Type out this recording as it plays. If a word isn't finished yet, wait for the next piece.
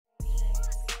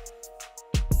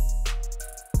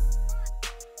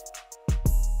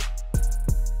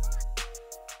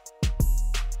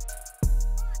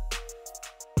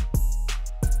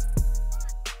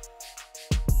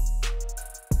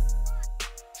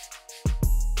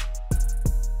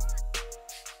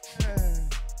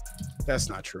That's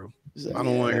not true. Like, I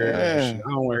don't want to hear that shit. I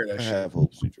don't want to hear that shit. I have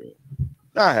hopes and dreams.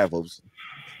 I have hopes.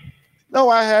 No,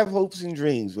 I have hopes and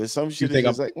dreams, but some shit is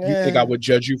just like, you think I would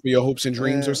judge you for your hopes and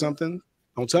dreams or something?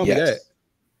 Don't tell me that.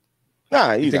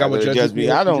 Nah, you think I would judge me?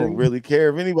 I don't really care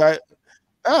if anybody.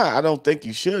 I don't think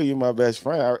you should. You're my best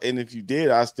friend, and if you did,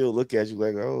 I still look at you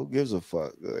like, oh, who gives a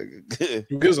fuck? Like,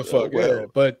 who gives a fuck? Well, yeah,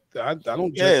 but I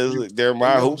don't. Yeah, they're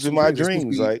my hopes and my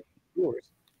dreams. Like yours.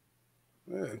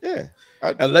 Yeah.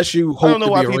 Unless you hope to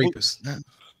be a rapist.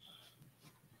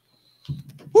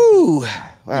 Woo! Wow,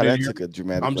 that took a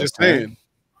dramatic. I'm just saying.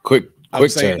 Quick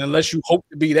saying, unless you hope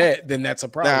to be that, then that's a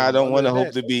problem. Nah, I don't want to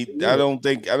hope to be. I don't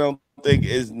think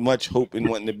as much hope in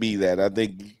wanting to be that. I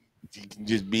think you can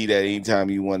just be that anytime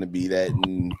you want to be that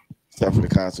and suffer the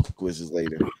consequences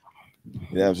later.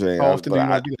 You know what I'm saying? How often do you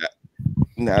want to do that?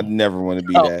 I never want to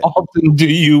be that. How often do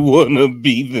you want to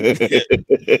be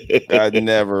that? I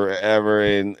never ever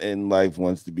in life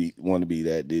want to be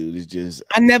that dude. It's just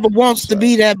I never wants to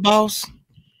be that, boss.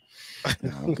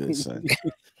 No, I'm good, son.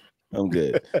 I'm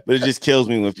good. But it just kills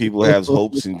me when people have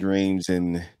hopes and dreams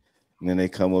and then they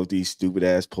come up with these stupid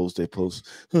ass posts. They post,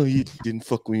 oh, you didn't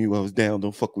fuck when you I was down.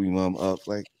 Don't fuck when you I'm up.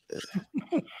 Like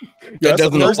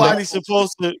nobody's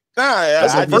supposed to.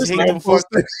 I just hate them fuck.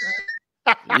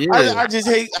 I just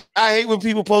hate. I hate when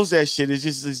people post that shit.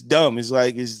 It's dumb.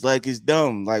 It's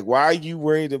dumb. Like, why are you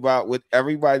worried about what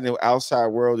everybody in the outside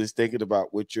world is thinking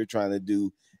about what you're trying to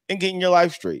do and getting your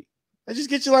life straight? Just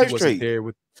get your life straight.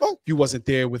 You wasn't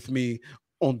there with me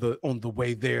on the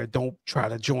way there. Don't try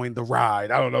to join the ride.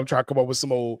 I don't know. Try to come up with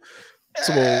some old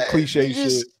cliche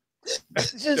shit.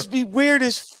 Just be weird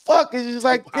as fuck. It's just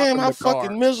like, damn, how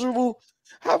fucking miserable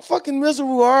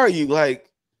are you? Like,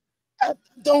 I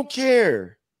don't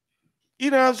care.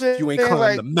 You know what I'm saying? You ain't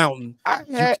climbing the mountain.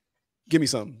 Give me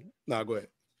something. Nah, go ahead.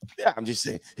 Yeah, I'm just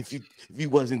saying, if you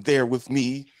wasn't there with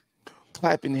me,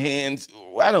 clapping hands,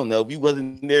 I don't know. If you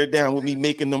wasn't there down with me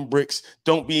making them bricks,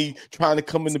 don't be trying to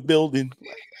come in the building.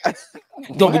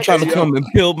 Don't be trying to come and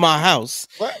build my house.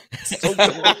 What?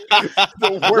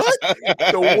 the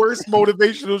worst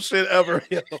motivational shit ever.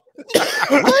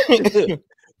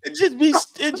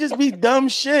 It just be dumb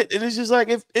shit. And it's just like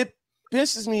it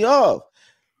pisses me off.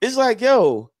 It's like,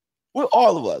 yo, we're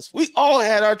all of us. We all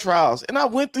had our trials. And I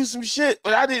went through some shit,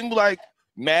 but I didn't like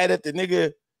mad at the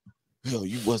nigga. Yo,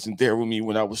 you wasn't there with me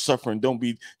when I was suffering. Don't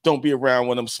be around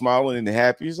when I'm smiling and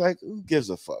happy. It's like, who gives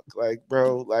a fuck? Like,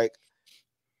 bro, like,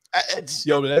 but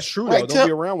that's true though. Don't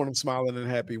be around when I'm smiling and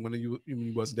happy. When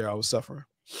you wasn't there, I was suffering.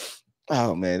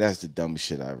 Oh man, that's the dumbest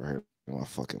shit I ever heard in my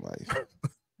fucking life.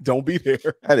 Don't be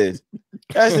there.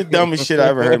 That's the dumbest shit I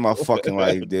ever heard in my fucking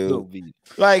life, dude.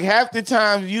 Like half the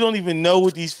time you don't even know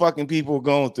what these fucking people are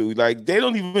going through. Like they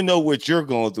don't even know what you're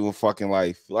going through in fucking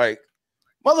life. Like,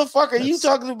 motherfucker, you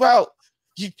talking about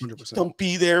you 100%. Don't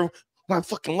be there. My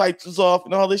fucking lights was off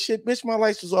and all this shit. Bitch, my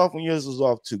lights was off when yours was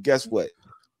off too. Guess what?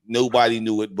 Nobody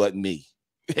knew it but me.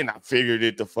 And I figured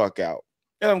it the fuck out.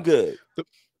 And I'm good.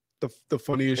 The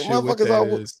funniest shit with that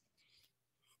is...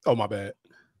 Oh, my bad.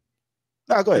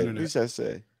 Nah, go ahead. You just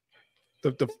say.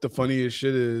 The funniest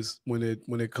shit is when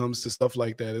it comes to stuff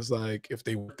like that, it's like if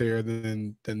they were there,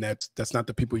 then that's not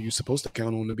the people you're supposed to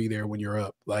count on to be there when you're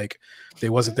up. Like they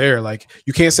wasn't there. Like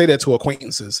you can't say that to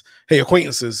acquaintances. Hey,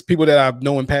 acquaintances, people that I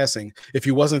know in passing. If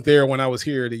you wasn't there when I was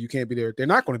here, that you can't be there. They're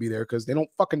not going to be there because they don't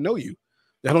fucking know you.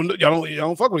 Y'all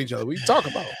don't fuck with each other. What you talk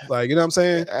about? Like, you know what I'm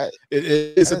saying?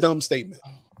 It's a dumb statement.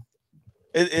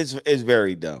 It's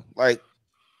very dumb. Like.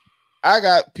 I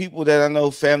got people that I know,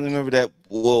 family member that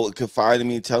will confide in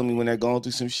me and tell me when they're going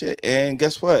through some shit. And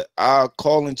guess what? I'll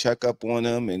call and check up on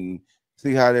them and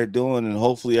see how they're doing. And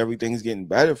hopefully everything's getting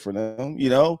better for them, you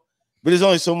know? But there's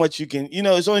only so much you can,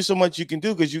 it's only so much you can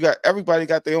do because everybody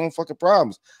got their own fucking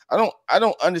problems. I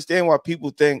don't understand why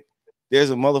people think there's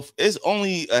it's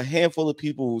only a handful of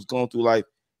people who's going through life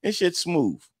and shit's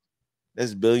smooth.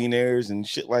 There's billionaires and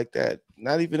shit like that.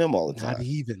 Not even them all the time. Not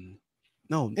even.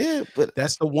 No, yeah, but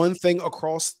that's the one thing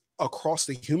across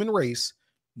the human race.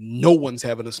 No one's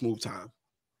having a smooth time.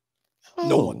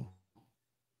 No one.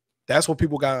 That's what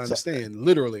people gotta understand.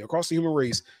 Literally, across the human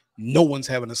race, no one's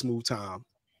having a smooth time.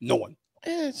 No one.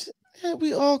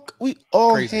 We all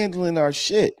crazy. Handling our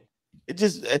shit. It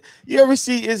just you ever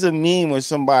see is a meme where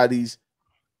somebody's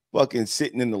fucking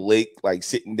sitting in the lake, like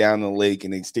sitting down in the lake,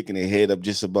 and they sticking their head up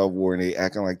just above water, and they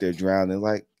acting like they're drowning.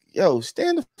 Like, yo,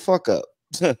 stand the fuck up.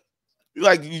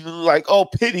 Like, oh,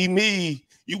 pity me.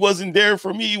 You wasn't there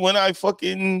for me when I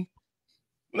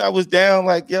was down.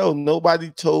 Like, yo, nobody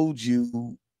told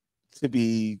you to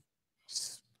be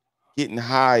getting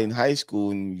high in high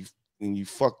school and you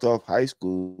fucked off high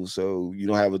school, so you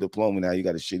don't have a diploma now. You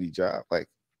got a shitty job. Like,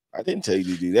 I didn't tell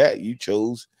you to do that. You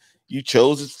chose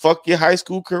to fuck your high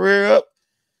school career up,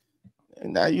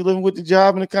 and now you living with the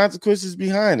job and the consequences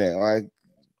behind that. Like,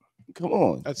 come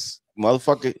on, That's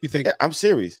motherfucker. you think? I'm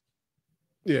serious.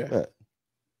 Yeah. What?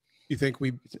 You think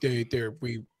we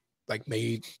like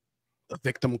made a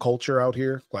victim culture out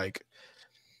here? Like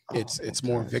it's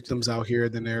more victims out here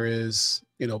than there is,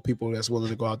 people that's willing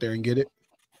to go out there and get it.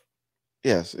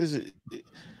 Yes,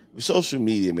 social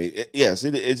media, mate. Yes,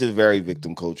 it's a very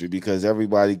victim culture because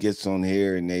everybody gets on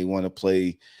here and they want to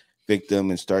play victim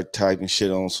and start typing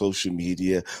shit on social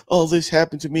media. Oh, this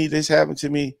happened to me. This happened to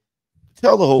me.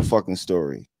 Tell the whole fucking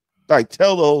story. Like,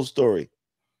 tell the whole story.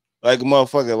 Like a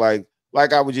motherfucker,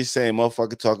 like I was just saying,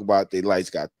 motherfucker talk about their lights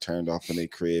got turned off in their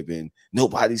crib and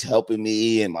nobody's helping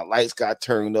me and my lights got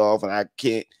turned off and I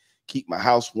can't keep my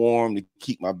house warm to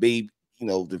keep my baby,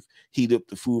 to heat up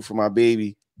the food for my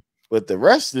baby. But the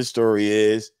rest of the story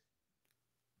is,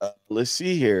 let's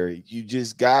see here. You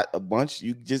just got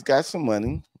some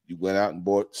money. You went out and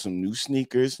bought some new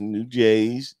sneakers, some new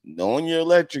J's, knowing your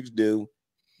electrics due.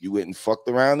 You went and fucked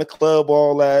around the club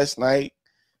all last night,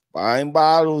 buying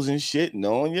bottles and shit,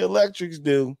 knowing your electrics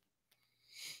due.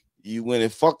 You went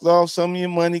and fucked off some of your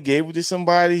money, gave it to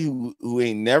somebody who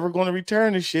ain't never going to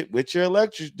return the shit with your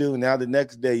electrics due. Now the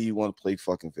next day you want to play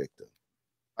fucking victim.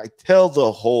 Like, tell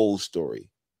the whole story.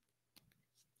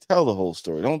 Tell the whole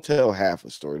story. Don't tell half a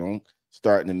story. Don't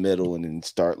start in the middle and then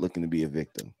start looking to be a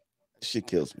victim. That shit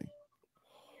kills me.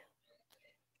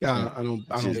 Yeah, I don't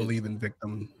believe in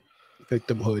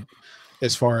victimhood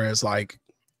as far as like,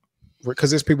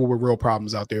 because there's people with real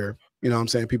problems out there. You know what I'm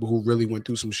saying? People who really went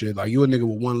through some shit. Like, you a nigga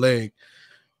with one leg,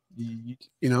 you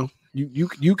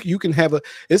can have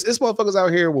it's motherfuckers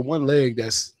out here with one leg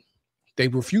they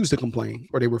refuse to complain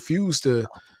or they refuse to,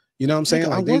 you know what I'm saying?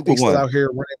 Like, they still out here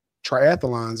running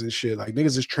triathlons and shit. Like,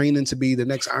 niggas is training to be the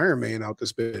next Iron Man out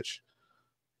this bitch.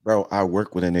 Bro, I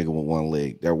work with a nigga with one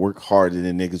leg that work harder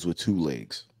than niggas with two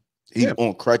legs. He's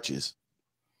on crutches.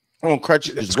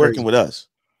 Is working with us.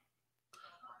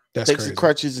 Takes the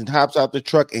crutches and hops out the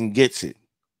truck and gets it.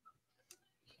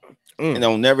 And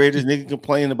I'll never hear this nigga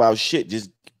complain about shit. Just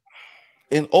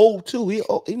and old too. He's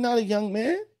not a young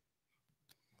man.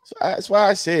 So that's why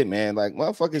I said, man, like,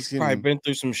 motherfuckers probably been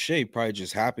through some shit. Probably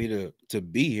just happy to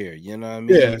be here. You know what I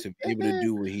mean? Yeah. To be able to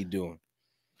do what he doing.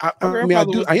 I am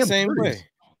the same way.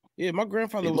 Yeah, my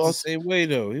grandfather was the same way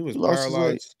though. He was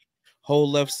paralyzed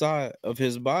whole left side of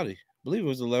his body. I believe it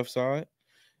was the left side,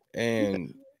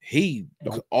 and you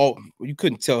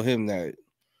couldn't tell him that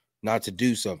not to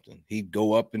do something. He'd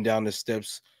go up and down the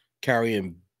steps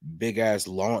carrying big ass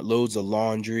loads of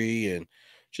laundry and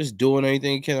just doing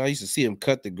anything he can. I used to see him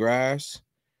cut the grass.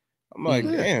 I'm like,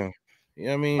 damn. You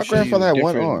know what I mean? My grandfather had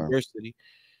one arm. Adversity.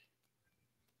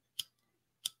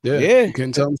 Yeah. You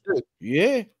couldn't tell him shit.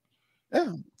 Yeah.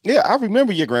 Yeah, I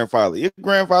remember your grandfather. Your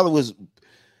grandfather was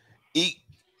he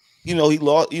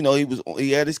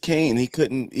had his cane. He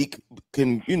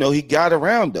got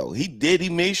around though. He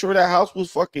made sure that house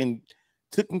was fucking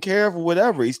taken care of or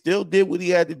whatever. He still did what he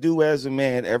had to do as a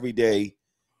man every day.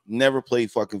 Never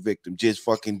played fucking victim. Just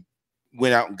fucking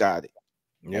went out and got it.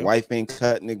 Yep. My wife ain't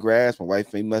cutting the grass. My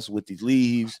wife ain't messing with these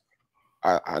leaves.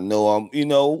 I know I'm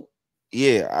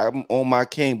on my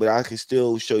cane, but I can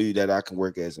still show you that I can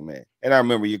work as a man. And I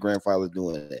remember your grandfather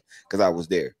doing that because I was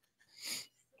there.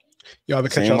 Y'all ever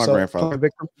catch yourself playing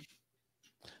victim?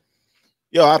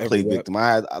 Yo, I played victim.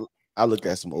 I look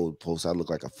at some old posts. I look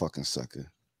like a fucking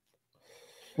sucker.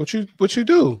 What you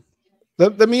do?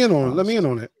 Let me in on it. Let me in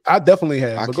on it. I definitely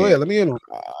have. But go ahead. Let me in on it.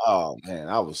 Oh man,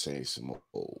 I was saying some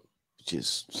old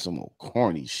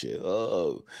corny shit.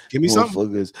 Give me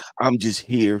something. I'm just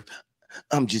here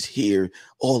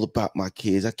all about my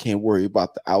kids. I can't worry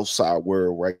about the outside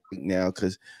world right now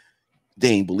because they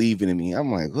ain't believing in me.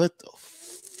 I'm like, what the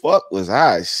fuck was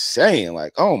I saying?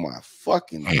 Like, oh my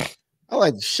fucking, I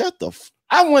like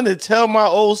I want to tell my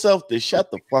old self to shut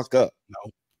the fuck up.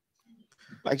 No.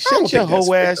 Like, shut your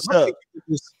whole ass up.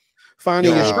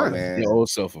 Finding your strength. Man. Your old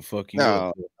self will fuck you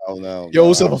up. No. Your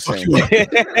old self will fuck you up.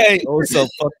 Hey, old self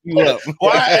fuck you up.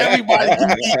 Why everybody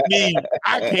can beat me?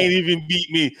 I can't even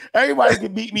beat me. Everybody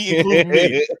can beat me, including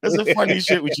me. That's the funny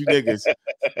shit with you niggas.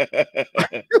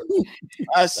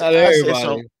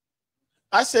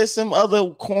 I said some other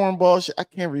cornball shit. I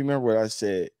can't remember what I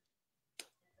said.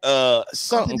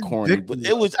 Something corny, but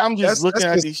it was. I'm just looking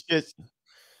at these shits.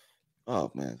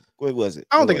 Oh man, what was it?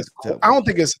 I don't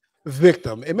think it's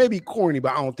victim. It may be corny,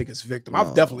 but I don't think it's victim.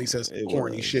 I've definitely said some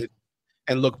corny shit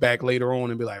and look back later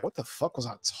on and be like, what the fuck was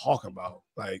I talking about?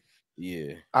 Like,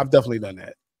 yeah, I've definitely done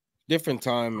that. Different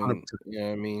time and you know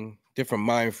what I mean, different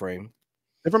mind frame.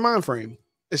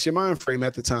 it's your mind frame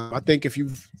at the time. I think if you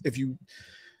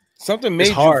something made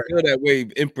you feel that way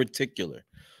in particular,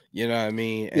 you know what I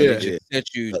mean, and it just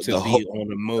set you to be on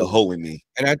the mode. The hoe in me,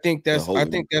 and I think that's why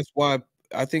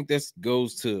I think this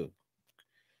goes to,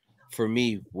 for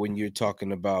me, when you're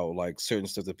talking about like certain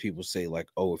stuff that people say, like,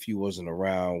 oh, if you wasn't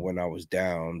around when I was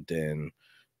down, then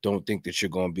don't think that you're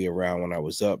going to be around when I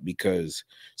was up, because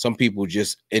some people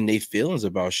just in their feelings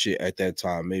about shit at that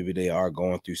time, maybe they are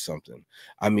going through something.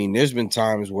 I mean, there's been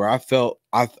times where I felt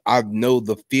I know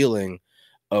the feeling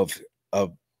of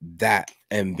that,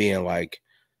 and being like,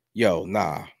 yo,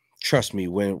 nah, trust me,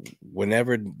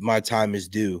 whenever my time is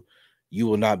due, you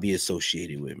will not be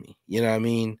associated with me. You know what I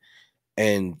mean?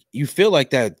 And you feel like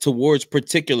that towards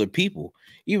particular people,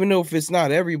 even though if it's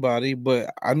not everybody,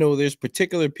 but I know there's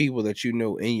particular people that you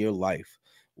know in your life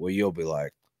where you'll be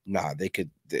like, nah,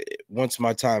 once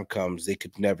my time comes, they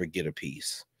could never get a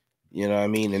piece. You know what I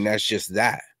mean? And that's just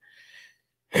that.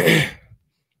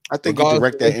 I think you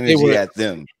direct that energy at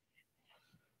them.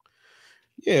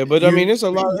 Yeah, but I mean, it's a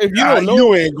lot. If you don't know,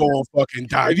 you ain't going fucking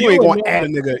die. You ain't going to add a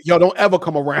nigga. Yo, don't ever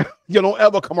come around. You don't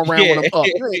ever come around when I'm up.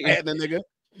 You ain't adding a nigga.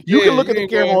 You can look at the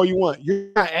camera all you want.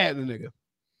 You're not adding a nigga.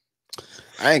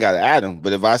 I ain't got to add him,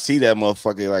 but if I see that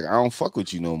motherfucker, like, I don't fuck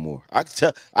with you no more. I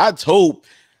done told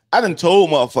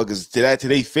motherfuckers to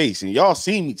their face, and y'all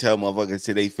see me tell motherfuckers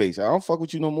to their face, I don't fuck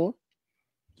with you no more.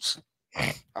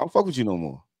 I don't fuck with you no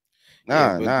more.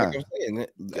 Nah. Like I'm saying,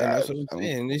 that's what I'm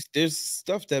saying. There's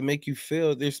stuff that make you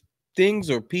feel. There's things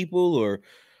or people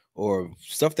or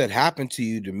stuff that happened to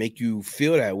you to make you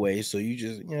feel that way. So you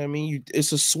just, you know what I mean?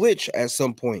 It's a switch at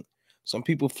some point. Some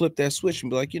people flip that switch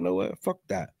and be like, you know what? Fuck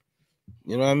that.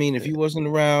 You know what I mean? If you wasn't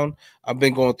around, I've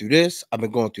been going through this. I've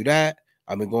been going through that.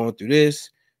 I've been going through this.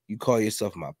 You call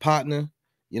yourself my partner.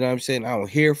 You know what I'm saying? I don't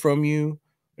hear from you.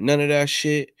 None of that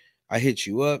shit. I hit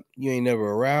you up. You ain't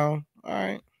never around. All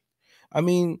right. I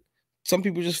mean, some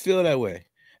people just feel that way.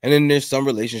 And then there's some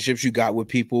relationships you got with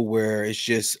people where it's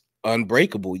just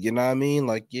unbreakable. You know what I mean?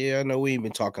 Like, yeah, I know we ain't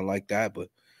been talking like that, but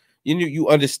you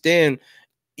understand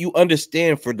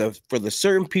for the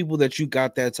certain people that you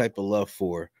got that type of love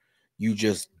for, you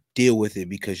just deal with it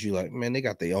because you like, man, they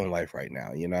got their own life right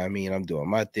now. You know what I mean? I'm doing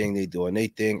my thing, they doing their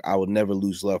thing. I would never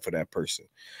lose love for that person.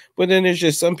 But then there's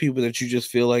just some people that you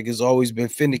just feel like has always been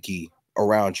finicky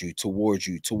around you,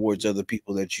 towards other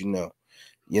people that you know.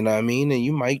 You know what I mean? And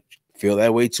you might feel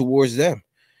that way towards them.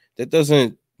 That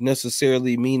doesn't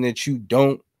necessarily mean that you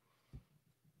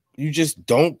just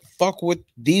don't fuck with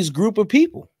these group of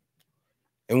people.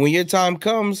 And when your time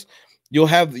comes, you'll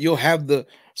have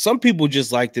some people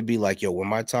just like to be like, yo, when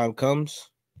my time comes,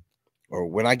 or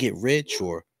when I get rich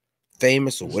or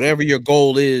famous or whatever your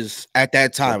goal is at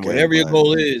that time, whatever your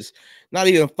goal is, not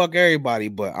even fuck everybody,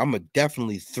 but I'm gonna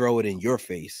definitely throw it in your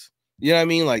face. You know what I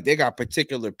mean? Like, they got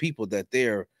particular people that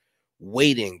they're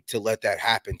waiting to let that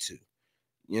happen to.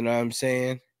 You know what I'm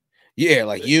saying? Yeah,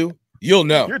 like you'll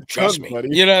know. You're Trust done, me. buddy.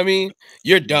 You know what I mean?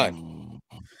 You're done.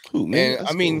 Ooh, man, and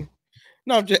I mean, cool.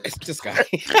 No, I'm just this guy.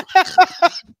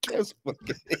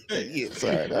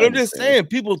 Sorry, but I'm just saying,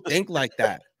 people think like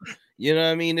that. You know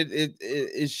what I mean?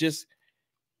 It's just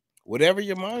whatever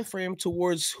your mind frame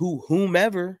towards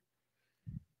whomever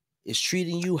is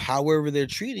treating you, however they're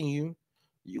treating you,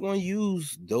 you're gonna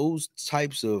use those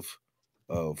types of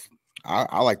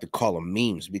I like to call them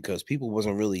memes, because people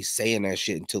wasn't really saying that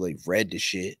shit until they read the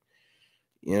shit.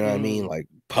 You know what I mean? Like,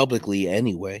 publicly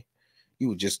anyway. You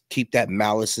would just keep that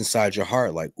malice inside your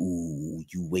heart, like, ooh,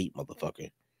 you wait, motherfucker.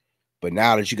 But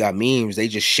now that you got memes, they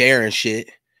just sharing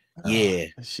shit. Yeah.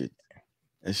 That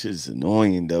shit is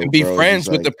annoying though. And be friends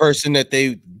with the person that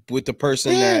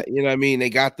that, you know what I mean, they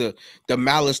got the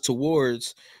malice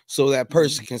towards, so that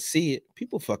person can see it.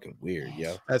 People fucking weird,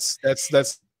 yo. That's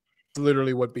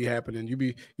literally what be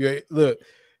happening. Look,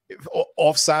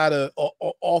 off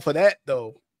of that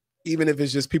though, even if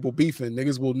it's just people beefing,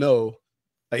 niggas will know.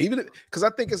 Like, even because I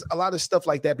think it's a lot of stuff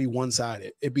like that be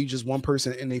one-sided. It be just one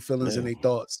person in their feelings and their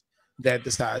thoughts that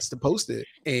decides to post it.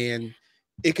 And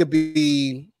it could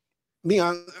be me.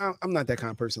 I'm not that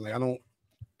kind of person. Like, I don't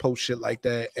post shit like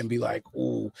that and be like,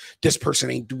 oh, this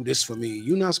person ain't do this for me.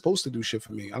 You're not supposed to do shit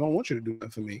for me. I don't want you to do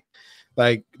that for me.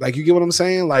 Like you get what I'm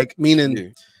saying? Like,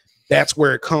 meaning that's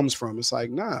where it comes from. It's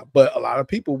like, nah, but a lot of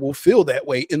people will feel that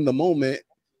way in the moment.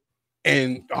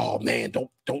 And oh man, don't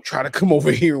try to come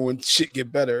over here when shit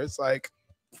get better. It's like,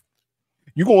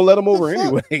 you're gonna let them over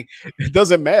anyway. It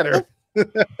doesn't matter.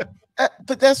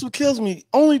 But that's what kills me.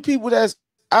 Only people that's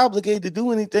obligated to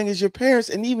do anything is your parents,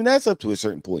 and even that's up to a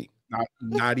certain point.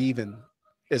 Not even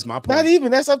is my point. Not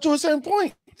even, that's up to a certain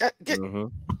point.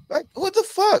 Like, what the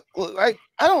fuck? Like,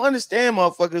 I don't understand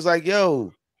motherfuckers like,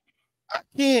 yo, I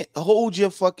can't hold your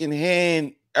fucking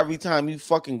hand every time you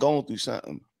fucking going through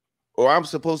something. Or I'm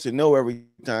supposed to know every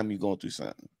time you're going through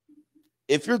something.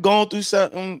 If you're going through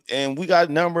something and we got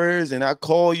numbers and I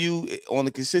call you on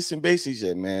a consistent basis,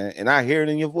 yeah, man, and I hear it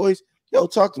in your voice, yo,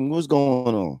 talk to me. What's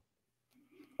going on?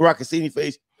 Or I can see in your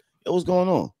face, yo, what's going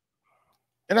on?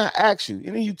 And I ask you,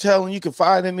 and then you tell and you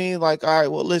confide in me, like, all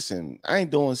right, well, listen, I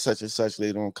ain't doing such and such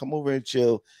later on. Come over and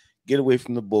chill, get away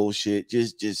from the bullshit.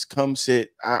 Just come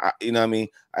sit. You know what I mean?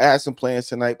 I had some plans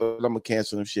tonight, but I'm gonna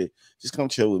cancel them shit. Just come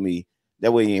chill with me.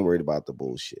 That way you ain't worried about the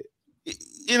bullshit.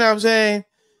 You know what I'm saying?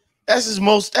 That's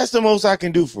the most I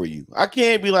can do for you. I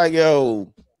can't be like,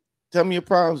 yo, tell me your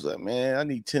problems. Like, man, I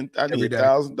need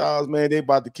 $1,000, man. They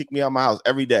about to kick me out of my house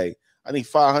every day. I need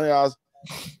 $500.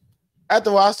 After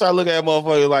a while, I start looking at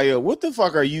motherfuckers like, yo, what the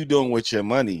fuck are you doing with your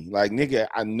money? Like, nigga,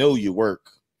 I know you work.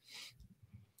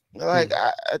 Like,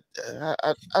 I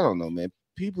don't know, man.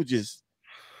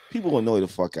 People annoy the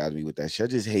fuck out of me with that shit. I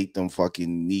just hate them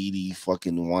fucking needy,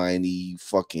 fucking whiny,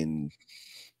 fucking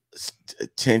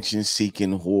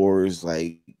attention-seeking whores.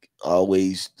 Like,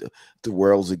 always the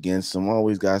world's against them.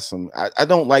 Always got some. I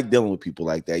don't like dealing with people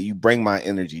like that. You bring my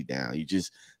energy down. You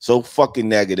just so fucking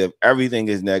negative. Everything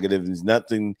is negative. There's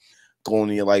nothing going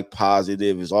to your like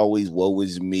positive. It's always woe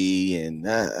is me and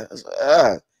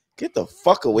get the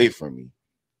fuck away from me.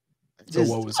 The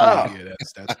woe is me. Yeah,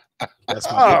 that's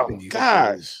my opinion.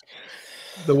 Gosh.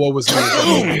 The woe was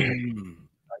me.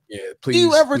 Yeah,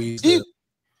 please.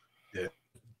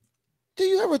 Do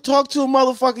you ever talk to a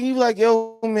motherfucker? You like,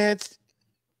 yo, man,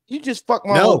 you just fucked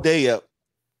my whole day up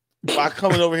by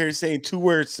coming over here and saying 2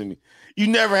 words to me. You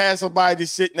never had somebody to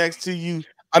sit next to you.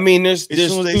 I mean, as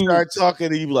soon as they start talking,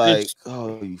 and you be like,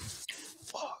 oh, you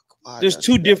fuck. There's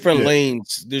 2 different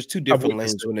lanes. There's 2 different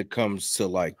lanes when it comes to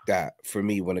like that. For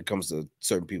me, when it comes to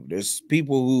certain people, there's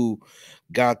people who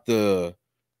got the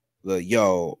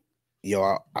yo,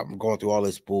 I'm going through all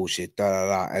this bullshit,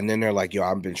 and then they're like, yo,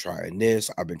 I've been trying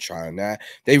this, I've been trying that.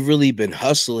 They've really been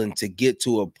hustling to get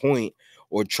to a point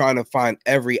or trying to find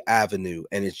every avenue,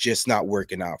 and it's just not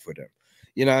working out for them.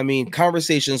 You know what I mean?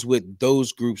 Conversations with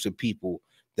those groups of people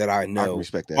that I know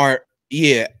respect that. aren't,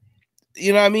 yeah.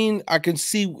 You know what I mean? I can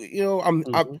see, you know,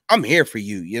 I'm here for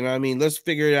you. You know what I mean? Let's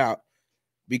figure it out,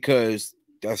 because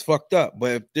that's fucked up.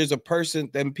 But if there's a person,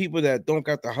 then people that don't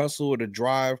got the hustle or the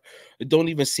drive, it don't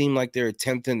even seem like they're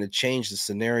attempting to change the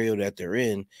scenario that they're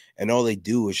in, and all they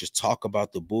do is just talk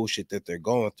about the bullshit that they're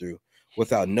going through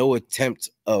without no attempt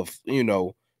of, you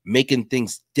know, making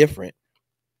things different.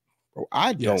 Bro,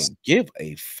 I don't give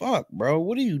a fuck, bro.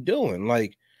 What are you doing?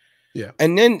 Like, yeah.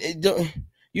 And then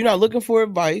you're not looking for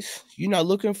advice. You're not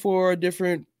looking for a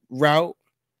different route.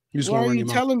 Why are you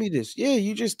telling me this? Yeah,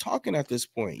 you just talking at this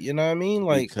point. You know what I mean?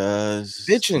 Like, because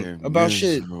bitching about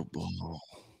miserable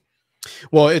shit.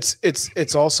 Well,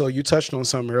 it's also, you touched on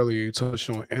something earlier. You touched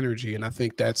on energy, and I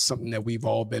think that's something that we've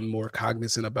all been more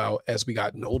cognizant about as we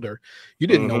gotten older. You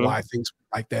didn't know why things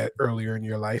were like that earlier in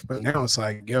your life, but now it's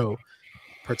like, yo,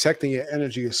 protecting your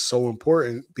energy is so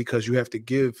important, because you have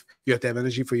to have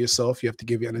energy for yourself. You have to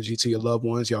give your energy to your loved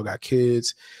ones. Y'all got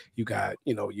kids. You got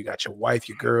your wife,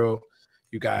 your girl.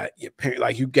 You got your parent.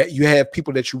 Like, you have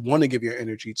people that you want to give your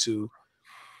energy to.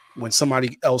 When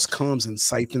somebody else comes and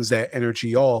siphons that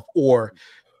energy off, or,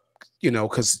 you know,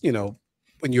 because, you know,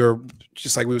 when you're,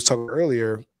 just like we was talking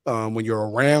earlier, when you're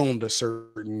around a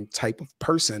certain type of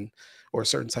person or a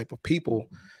certain type of people,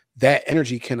 that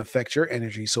energy can affect your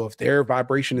energy. So if their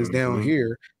vibration is down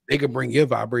here, they can bring your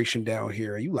vibration down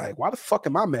here. And you like, why the fuck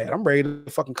am I mad? I'm ready to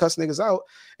fucking cuss niggas out,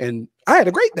 and I had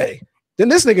a great day. Then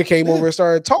this nigga came over and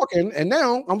started talking, and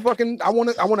now I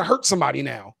want to hurt somebody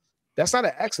now. That's not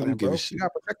an accident, bro. You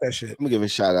gotta protect that shit. I'm gonna give a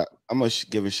shout out. I'm gonna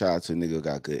give a shout out to a nigga who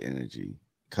got good energy,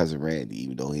 Cousin Randy.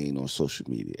 Even though he ain't on social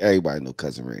media, everybody know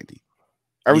Cousin Randy.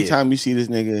 Every time you see this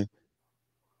nigga,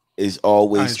 it's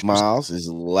always smiles, it's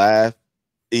laugh.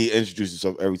 He introduces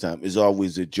himself every time. It's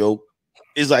always a joke.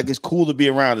 It's like, it's cool to be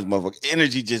around this motherfucker.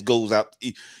 Energy just goes out.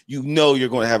 You know you're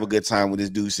going to have a good time when this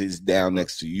dude sits down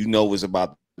next to you. You know it's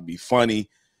about to be funny.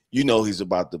 You know he's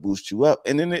about to boost you up.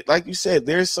 And then, like you said,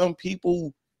 there's some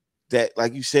people that,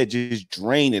 like you said, just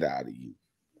drain it out of you.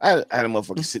 I had a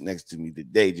motherfucker sit next to me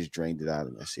today, just drained it out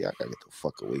of me. I see, I got to get the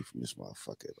fuck away from this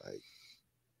motherfucker. Like,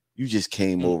 you just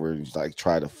came over and like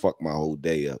try to fuck my whole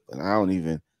day up. And I don't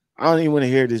even want to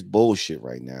hear this bullshit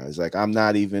right now. It's like, I'm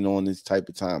not even on this type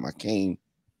of time. I came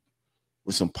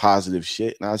with some positive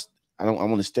shit, and I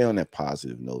want to stay on that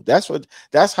positive note.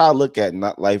 That's how I look at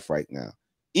not life right now.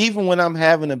 Even when I'm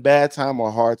having a bad time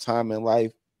or hard time in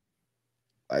life,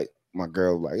 like, my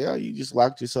girl like, yo, you just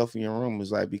locked yourself in your room.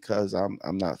 It's like, because I'm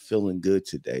not feeling good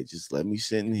today. Just let me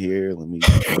sit in here. Let me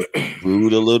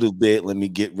brood a little bit. Let me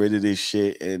get rid of this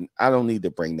shit. And I don't need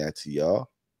to bring that to y'all.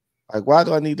 Like, why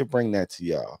do I need to bring that to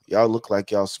y'all? Y'all look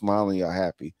like y'all smiling, y'all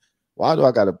happy. Why do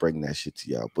I gotta bring that shit to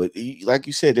y'all? But like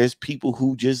you said, there's people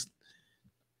who just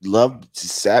love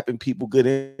sapping people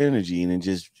good energy, and then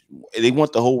just they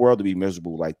want the whole world to be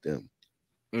miserable like them.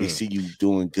 They see you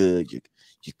doing good, your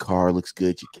car looks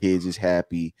good, your kids is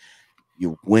happy,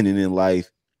 you're winning in life,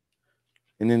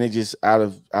 and then they just out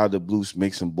of the blue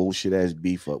make some bullshit ass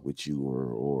beef up with you,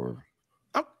 or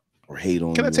hate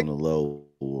on you on the low.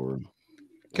 Or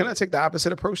can I take the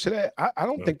opposite approach to that? I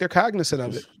don't think they're cognizant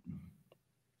of it.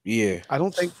 Yeah, I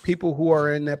don't think people who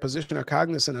are in that position are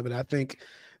cognizant of it. I think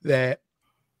that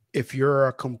if you're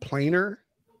a complainer,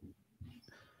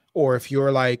 or if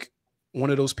you're like one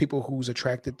of those people who's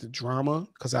attracted to drama,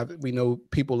 because we know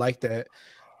people like that,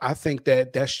 I think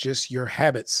that that's just your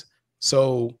habits.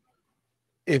 So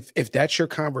if that's your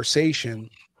conversation,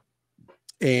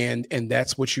 and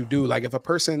that's what you do, like if a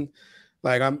person,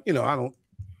 like I don't,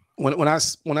 when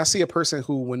I see a person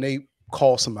who, when they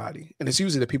call somebody, and it's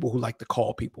usually the people who like to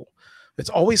call people, it's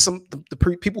always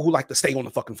the people who like to stay on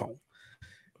the fucking phone.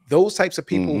 Those types of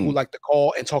people who like to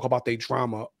call and talk about their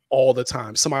drama all the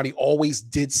time. Somebody always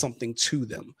did something to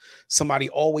them. Somebody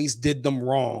always did them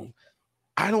wrong.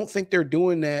 I don't think they're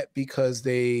doing that because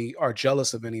they are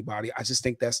jealous of anybody. I just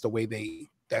think that's the way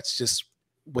that's just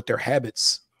what their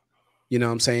habits, you know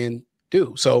what I'm saying,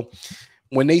 do. So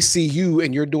when they see you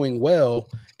and you're doing well,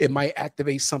 it might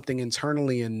activate something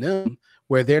internally in them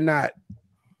where they're not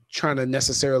trying to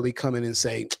necessarily come in and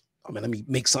say, I mean, let me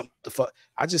make something the fuck.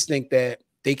 I just think that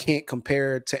they can't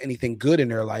compare to anything good in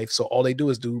their life. So all they do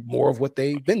is do more of what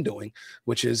they've been doing,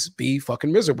 which is be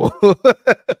fucking miserable.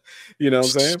 You know what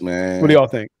I'm saying? Man, what do y'all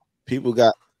think? People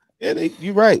got,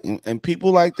 you're right. And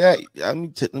people like that, let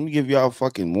me give y'all a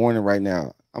fucking warning right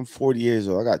now. I'm 40 years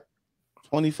old. I got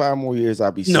 25 more years.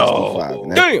 I'll be 65.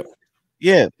 No. Damn.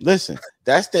 Yeah, listen,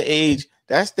 that's the age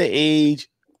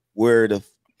where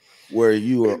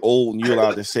you are old and you're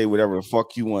allowed to say whatever the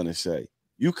fuck you want to say.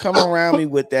 You come around me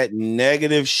with that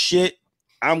negative shit,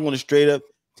 I'm gonna straight up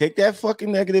take that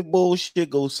fucking negative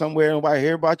bullshit, go somewhere, nobody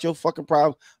hear about your fucking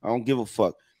problem. I don't give a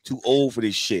fuck. Too old for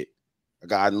this shit. I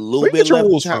got a little bit left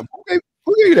of time.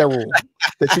 Who gave you that rule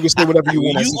that you can say whatever you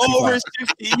want? You over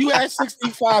 60, you at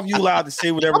 65, you allowed to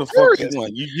say whatever the fuck you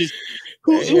want. You just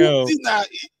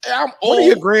I'm old. One of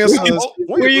your grandsons,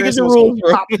 where you get the rules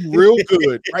pop you real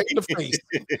good right in the face.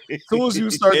 As soon as you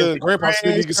start the grandpa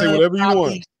speak, you can say whatever you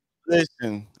want.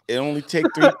 Listen, it only take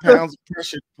 3 pounds of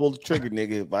pressure to pull the trigger,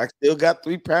 nigga. If I still got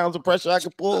 3 pounds of pressure I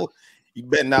can pull, you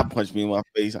better not punch me in my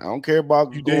face. I don't care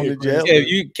about you going to jail.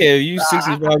 You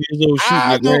 65 years old shooting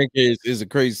your grandkids is a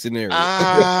crazy scenario.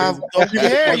 I don't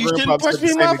care. You shouldn't punch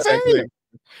me in my face.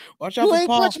 Watch out, you ain't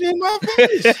punch me in my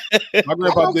face. My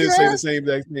grandpa did say the same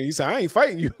exact thing. He said, I ain't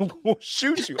fighting you. I'm gonna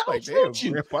shoot you. I'm like, damn,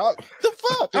 grandpa. The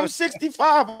fuck? I'm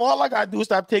 65. All I gotta do is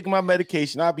stop taking my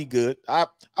medication. I'll be good. I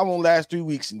won't last 3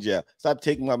 weeks in jail. Stop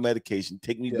taking my medication.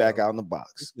 Take me back out in the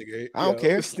box. I don't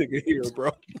care. This nigga here,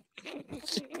 bro.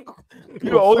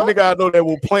 You're the only nigga I know that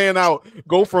will plan out.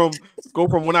 Go from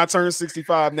when I turn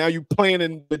 65. Now you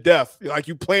planning the death, like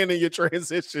you planning your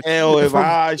transition. Hell, if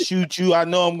I shoot you, I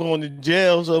know I'm going to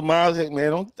jail. So Miles, like,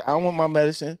 man, I don't want my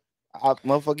medicine. I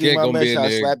motherfucker get my medicine.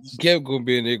 I slap you. Kev gonna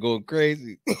be in there going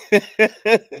crazy.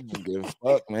 Give a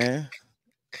fuck, man.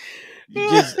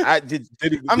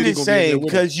 I'm just saying,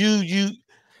 because you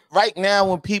right now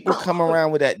when people come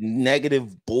around with that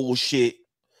negative bullshit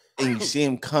and you see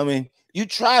them coming, you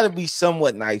try to be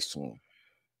somewhat nice to them.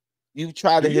 You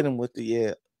try to hit them with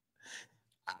the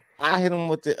I hit him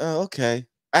with the okay.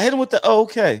 I hit him with the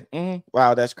okay.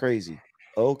 Wow, that's crazy.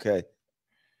 Okay.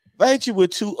 If I hit you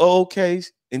with 2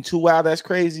 okays and 2 wow, that's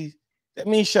crazy, that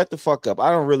means shut the fuck up. I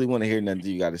don't really want to hear nothing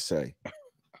you got to say.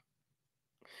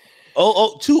 2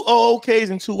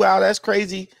 okays and 2 wow, that's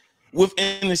crazy.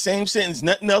 Within the same sentence,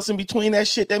 nothing else in between that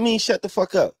shit, that means shut the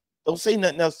fuck up. Don't say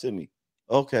nothing else to me.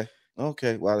 Okay.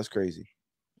 Wow, that's crazy.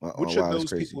 What should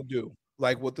those people do?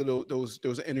 Like what those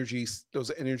energy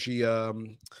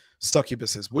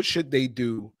succubuses? What should they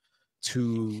do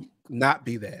to not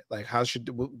be that? Like, how should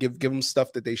give them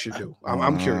stuff that they should do?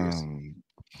 I'm curious.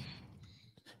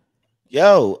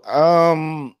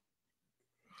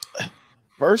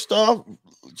 First off,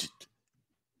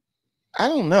 I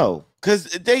don't know, because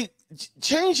they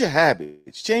change your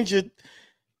habits,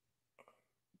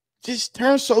 just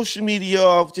turn social media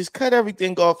off, just cut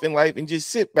everything off in life and just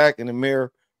sit back in the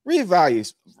mirror,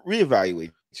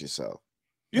 reevaluate yourself.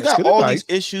 You got all these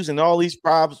issues and all these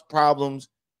problems.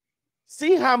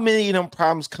 see how many of them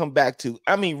problems come back to.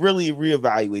 I mean, really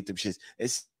reevaluate them shits and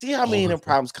see how many of them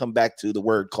problems come back to the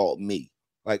word called me.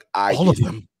 Like I all did of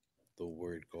them. The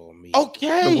word called me.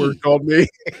 Okay. The word called me.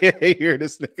 Hear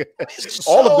this nigga.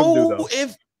 So all of them do though.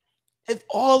 If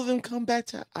all of them come back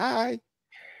to I,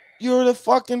 you're the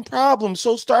fucking problem.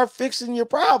 So start fixing your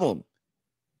problem.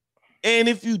 And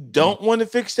if you don't want to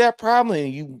fix that problem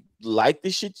and you like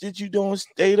the shit that you doing,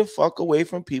 stay the fuck away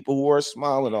from people who are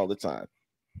smiling all the time.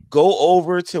 Go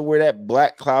over to where that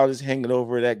black cloud is hanging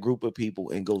over that group of people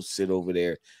and go sit over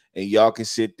there. And y'all can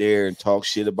sit there and talk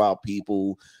shit about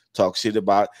people, because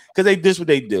this what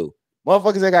they do.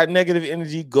 Motherfuckers that got negative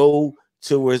energy go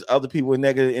to where there's other people with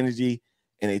negative energy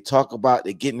and they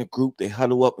get in a group, they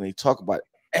huddle up and they talk about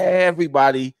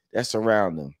everybody that's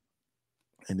around them.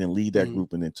 And then leave that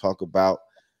group and then talk about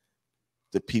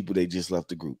the people they just left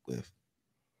the group with.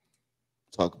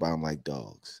 Talk about them like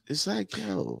dogs. It's like,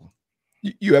 yo.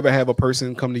 You ever have a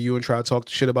person come to you and try to talk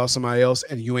shit about somebody else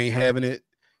and you ain't having it?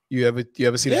 You ever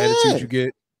see the attitude you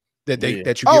get that you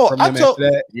get from them after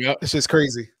that? Yeah, it's just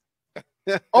crazy.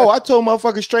 I told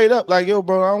motherfuckers straight up, like, yo,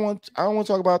 bro, I don't want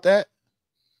to talk about that.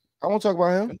 I want to talk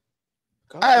about him.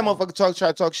 I had motherfuckers try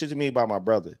to talk shit to me about my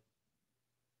brother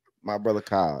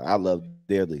Kyle. I love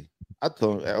dearly. I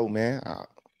told him, oh man,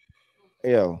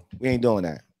 yo, we ain't doing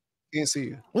that. Can't see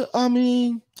you. Well, I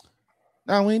mean,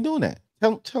 no, we ain't doing that.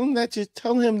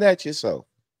 Tell him that yourself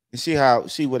and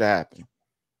see what happened.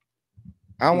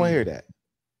 I don't want to hear that.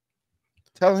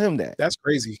 Tell him that. That's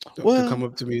crazy. To come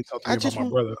up to me and talk to me about my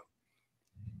brother.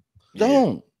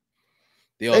 Don't.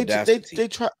 The audacity. They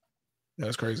try.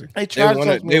 That's crazy. They try to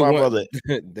talk to me about my brother.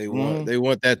 They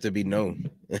want that to be known.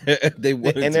 They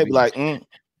want and they be like,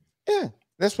 yeah.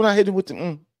 That's when I hit it with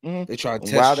the. They try to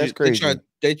test. Wow, that's crazy.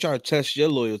 They try to test your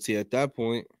loyalty at that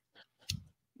point.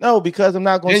 No, because I'm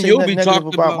not going to say nothing negative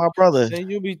about my brother.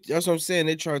 That's what I'm saying.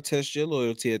 They try to test your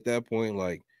loyalty at that point.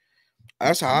 Like,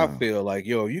 that's how I feel. Like,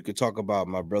 yo, you could talk about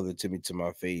my brother to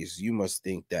my face. You must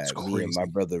think that me and my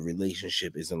brother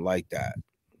relationship isn't like that.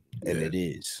 And it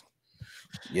is.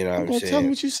 You know what I'm saying? Tell him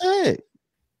what you said.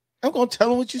 I'm going to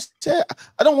tell him what you said.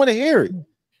 I don't want to hear it.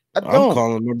 I'm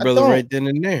calling my brother right then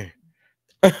and there.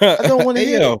 I don't want to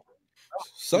hear it.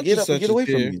 Such and such get away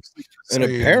from me. And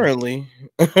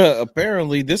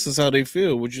apparently, this is how they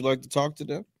feel. Would you like to talk to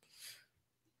them?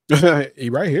 He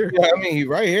right here. Yeah, I mean, he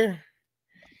right here.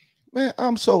 Man,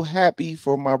 I'm so happy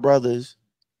for my brothers.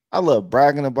 I love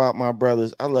bragging about my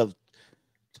brothers. I love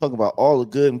talking about all the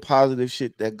good and positive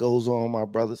shit that goes on with my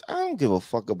brothers. I don't give a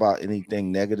fuck about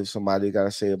anything negative somebody got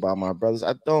to say about my brothers.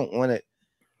 I don't want it.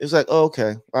 It's like, oh,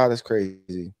 okay, wow, that's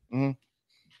crazy.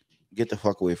 Get the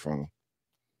fuck away from them.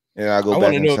 And I go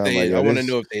back and sound like, I want to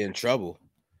know if they're in trouble.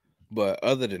 But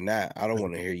other than that, I don't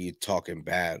want to hear you talking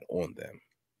bad on them.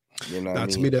 You know what I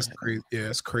mean? To me, that's crazy. Yeah,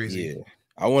 it's crazy. Yeah.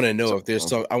 I want to know if there's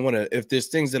if there's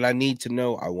things that I need to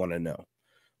know, I want to know.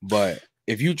 But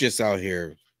if you just out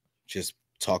here just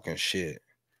talking shit,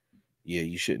 yeah,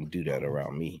 you shouldn't do that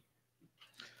around me.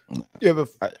 You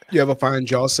ever find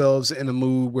yourselves in a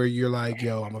mood where you're like,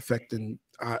 yo, I'm affecting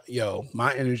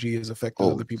my energy is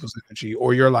affecting other people's energy,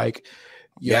 or you're like,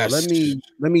 yeah, let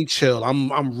me chill.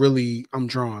 I'm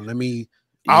drawn.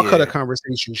 I'll cut a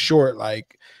conversation short.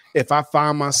 Like if I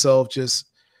find myself just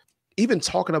even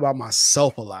talking about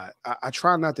myself a lot, I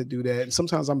try not to do that. And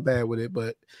sometimes I'm bad with it,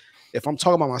 but if I'm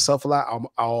talking about myself a lot,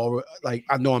 I'll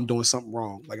I know I'm doing something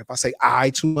wrong. Like if I say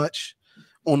I too much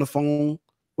on the phone,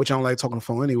 which I don't like talking on the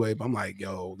phone anyway, but I'm like,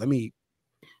 yo, let me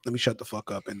shut the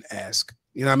fuck up and ask.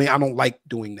 You know what I mean? I don't like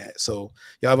doing that. So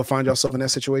y'all ever find yourself in that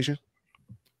situation?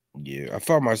 Yeah, I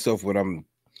found myself when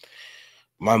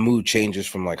my mood changes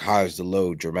from like highs to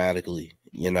low dramatically.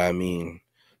 You know what I mean?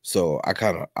 So I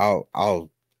kind of I'll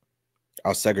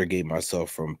segregate myself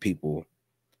from people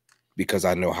because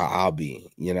I know how I'll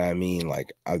be. You know what I mean?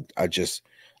 Like I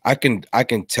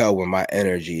can tell when my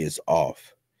energy is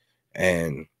off,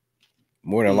 and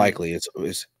more than likely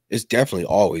it's definitely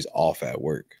always off at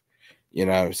work. You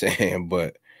know what I'm saying?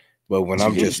 But when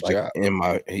I'm just like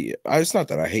it's not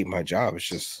that I hate my job. It's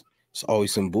just it's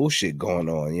always some bullshit going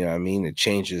on. You know what I mean? It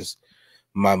changes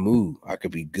my mood. I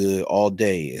could be good all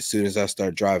day. As soon as I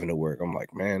start driving to work, I'm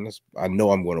like, man, I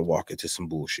know I'm going to walk into some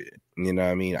bullshit. You know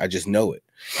what I mean? I just know it.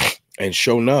 And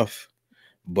sure enough,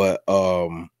 but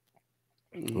when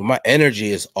my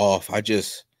energy is off,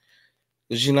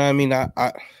 you know what I mean?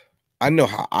 I know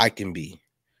how I can be.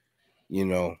 You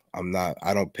know,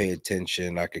 I don't pay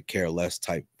attention. I could care less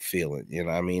type feeling. You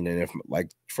know what I mean? And if,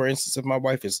 like, for instance, if my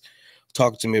wife is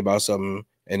talking to me about something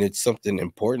and it's something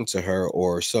important to her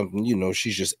or something, you know,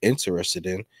 she's just interested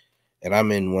in, and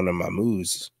I'm in one of my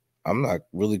moods, I'm not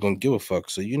really gonna give a fuck.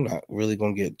 So you're not really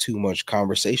gonna get too much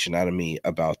conversation out of me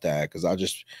about that. Cause I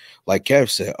just, like Kev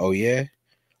said, oh yeah,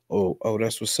 oh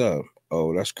that's what's up.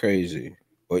 Oh, that's crazy.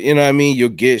 Well, you know what I mean? You'll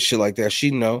get shit like that.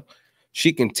 She know,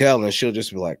 she can tell, and she'll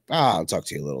just be like, I'll talk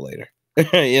to you a little later.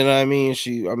 You know what I mean?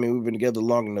 We've been together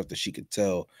long enough that she could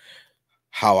tell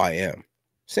how I am.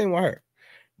 Same with her.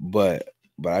 But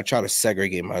I try to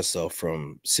segregate myself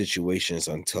from situations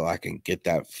until I can get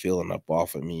that feeling up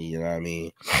off of me. You know what I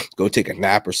mean? Go take a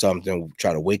nap or something,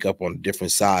 try to wake up on a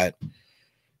different side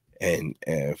and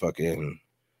fucking,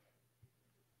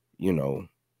 you know,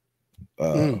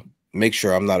 make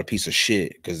sure I'm not a piece of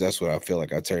shit, because that's what I feel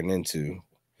like I turn into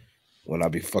when I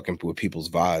be fucking with people's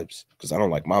vibes, because I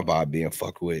don't like my vibe being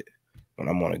fucked with when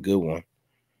I'm on a good one.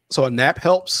 So a nap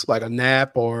helps, like a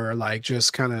nap, or like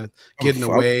just kind of getting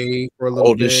away for a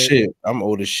little bit. Shit. I'm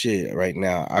old as shit right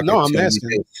now. I'm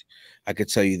asking. I could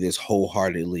tell you this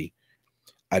wholeheartedly.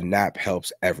 A nap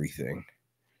helps everything.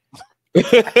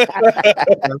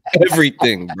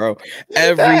 Everything, bro.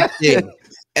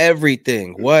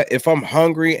 Everything. What if I'm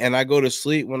hungry and I go to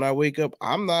sleep? When I wake up,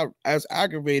 I'm not as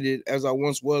aggravated as I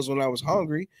once was when I was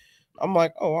hungry. I'm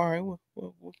like, oh, all right, what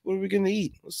are we gonna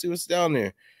eat? Let's see what's down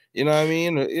there. You know what I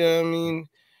mean?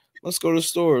 Let's go to the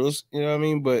store. Let's, you know what I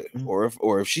mean? But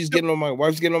or if she's getting on my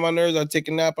wife's getting on my nerves, I take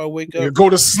a nap, I wake up. You go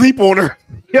to sleep on her.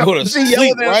 Go to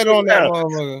sleep right on that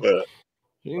motherfucker.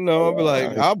 You know, I'll be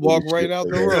like, I'll walk right out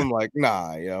the room. Like,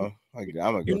 nah, yo. I'm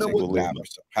gonna go take a nap or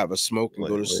have a smoke and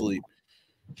go to sleep.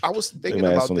 I was thinking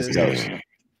about this. I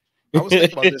was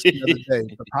thinking about this the other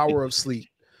day. The power of sleep.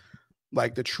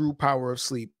 Like the true power of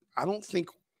sleep. I don't think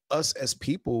us as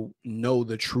people know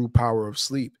the true power of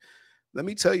sleep. Let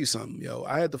me tell you something, yo.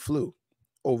 I had the flu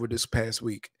over this past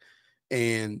week,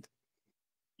 and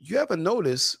you ever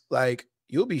notice, like,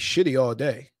 you'll be shitty all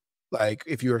day. Like,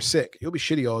 if you're sick, you'll be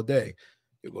shitty all day.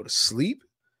 You'll go to sleep,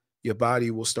 your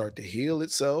body will start to heal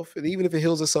itself, and even if it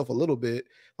heals itself a little bit,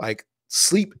 like,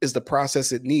 sleep is the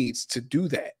process it needs to do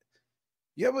that.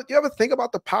 You ever think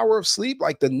about the power of sleep?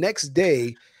 Like, the next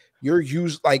day, you're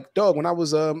used, like, dog, when I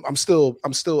was I'm still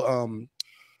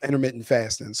intermittent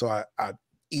fasting, so I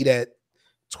eat at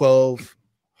 12,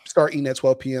 start eating at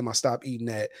 12 p.m. I stop eating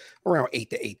at around 8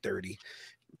 to 8:30.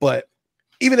 But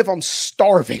even if I'm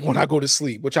starving when I go to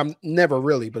sleep, which I'm never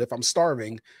really, but if I'm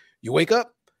starving, you wake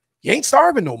up, you ain't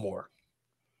starving no more.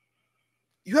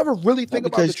 You ever really think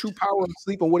about the true power of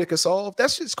sleep and what it can solve?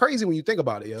 That's just crazy when you think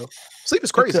about it, yo. Sleep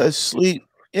is crazy. Because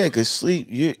sleep,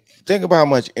 you think about how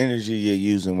much energy you're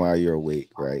using while you're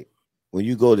awake, right? When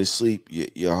you go to sleep,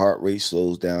 your heart rate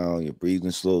slows down, your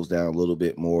breathing slows down a little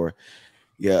bit more.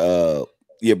 Your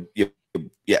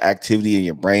activity in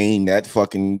your brain, that's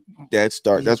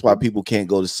why people can't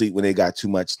go to sleep when they got too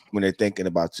much, when they're thinking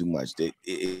about too much.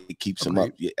 It keeps them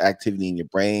up. Your activity in your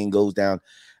brain goes down,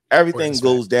 everything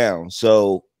goes down.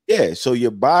 So yeah, so your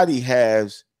body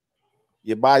has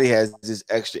this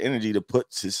extra energy to put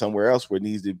to somewhere else where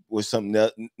something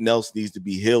else needs to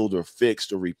be healed or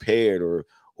fixed or repaired, or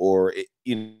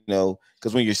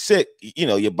because when you're sick,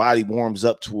 your body warms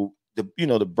up to to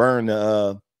burn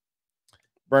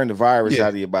the virus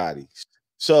out of your body.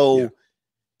 So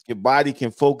your body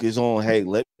can focus on, hey,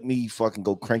 let me fucking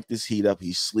go crank this heat up.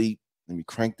 He's asleep. Let me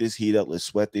crank this heat up. Let's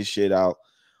sweat this shit out.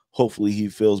 Hopefully he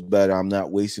feels better. I'm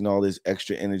not wasting all this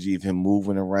extra energy of him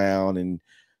moving around and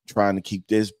trying to keep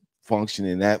this function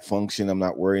and that function. I'm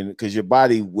not worrying, because your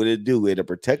body, what it do? It'll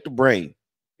protect the brain.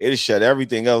 It'll shut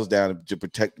everything else down to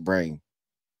protect the brain.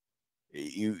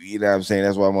 You know what I'm saying?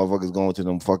 That's why motherfuckers going to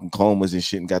them fucking comas and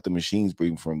shit and got the machines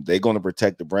breathing from them. They're going to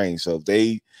protect the brain. So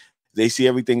if they see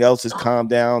everything else is calmed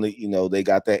down, they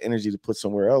got that energy to put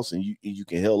somewhere else, and you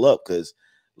can heal up. Because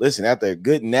listen, after a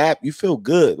good nap, you feel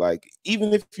good. Like,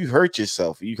 even if you hurt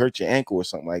yourself, you hurt your ankle or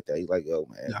something like that, you're like, oh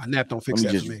man, a nap don't fix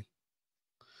that for me.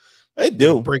 They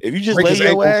do. If you just lay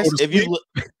your ass, if you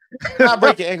not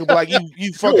break your ankle, but like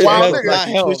you fucking wild nigga, like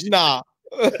you twist, nah,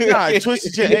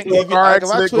 twisted your ankle.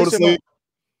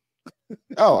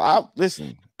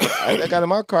 Listen, I got in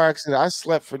my car accident. I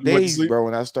slept for days, bro.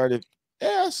 When I started,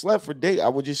 I slept for days. I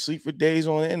would just sleep for days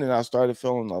on end, and I started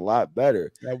feeling a lot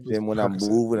better than when I'm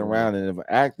moving around and I'm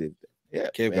active. Yeah,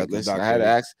 man, listen, I had an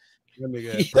accident.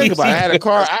 Think about it. I had a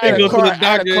car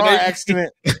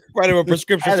accident. Write him a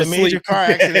prescription for major car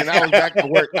accident. I was back to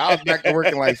work. I was back to work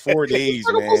in like 4 days,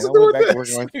 man. I went back to work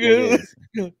in like 4 days.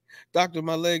 Doctor,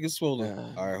 my leg is swollen.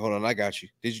 All right, hold on, I got you.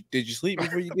 Did you sleep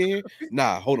before you get here?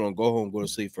 Nah, hold on, go home, go to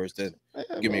sleep first. Then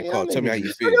give me a call. Tell me how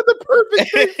you feel. I got the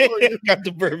perfect thing for you. Got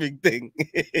the perfect thing.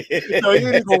 No, you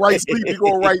ain't gonna write sleep. You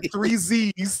gonna write 3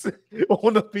 Z's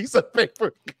on a piece of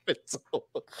paper.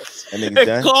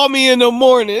 Done. Call me in the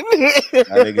morning.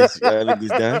 Niggas done. Your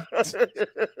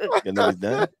niggas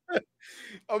done.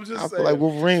 I'm just I saying. feel like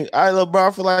Wolverine. I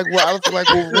feel like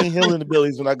Wolverine healing the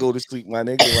abilities when I go to sleep, my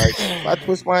nigga. Like if I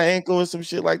twist my ankle or some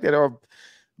shit like that, or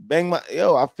bang my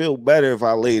I feel better if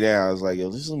I lay down. It's like,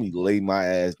 just let me lay my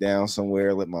ass down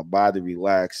somewhere, let my body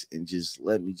relax, and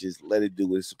let it do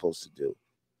what it's supposed to do.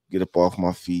 Get up off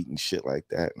my feet and shit like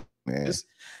that, man.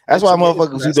 That's why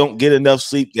motherfuckers who don't get enough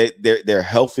sleep, their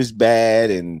health is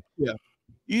bad, and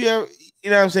you know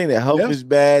what I'm saying? Their health is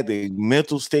bad, their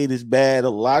mental state is bad. A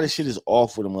lot of shit is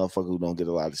off with a motherfucker who don't get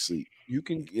a lot of sleep. You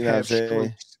can have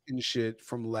strokes and shit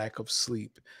from lack of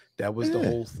sleep. That was the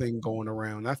whole thing going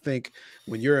around. I think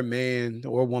when you're a man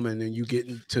or a woman and you get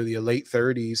into your late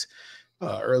 30s,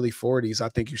 early 40s, I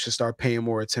think you should start paying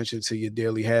more attention to your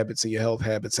daily habits and your health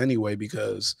habits anyway,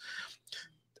 because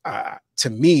to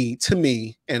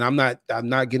me, and I'm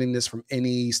not getting this from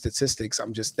any statistics.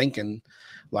 I'm just thinking,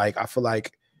 like, I feel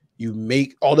like you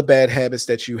make all the bad habits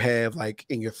that you have like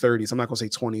in your 30s. I'm not gonna say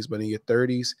 20s, but in your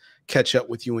 30s, catch up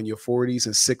with you in your 40s,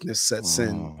 and sickness sets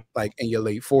in like in your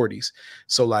late 40s.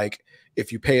 So like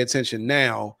if you pay attention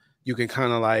now, you can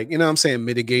kind of like,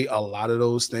 mitigate a lot of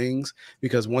those things,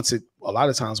 because once it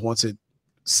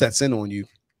sets in on you,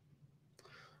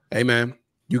 hey man,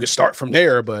 you can start from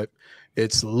there, but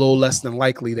it's a little less than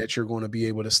likely that you're going to be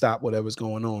able to stop whatever's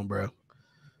going on, bro.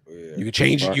 Yeah. You can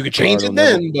change it. You can change it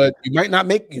then, but you might not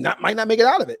make it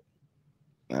out of it.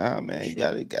 Nah, man, you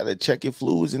gotta check your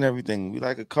fluids and everything. We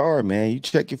like a car, man. You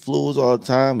check your fluids all the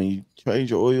time, and you change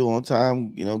your oil on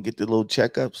time. Get the little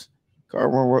checkups. Car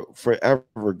won't work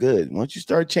forever good. Once you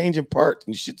start changing parts,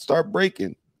 you should start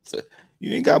breaking. So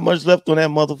you ain't got much left on that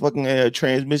motherfucking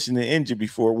transmission and engine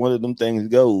before one of them things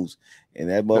goes, and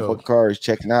that motherfucking car is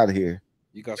checking out of here.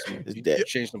 You got some. You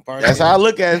change some parts. That's how I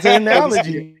look at it. It's an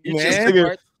analogy,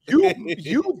 man.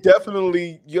 You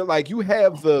definitely, you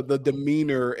have the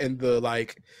demeanor and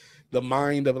the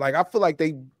mind of, like, I feel like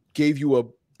they gave you a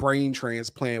brain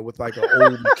transplant with like an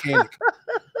old mechanic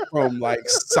from like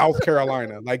South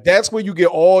Carolina. Like that's where you get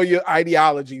all your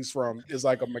ideologies from, is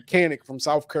like a mechanic from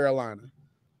South Carolina.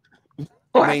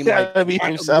 Named like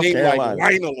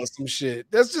Lionel or some shit.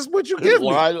 That's just what you give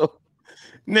me.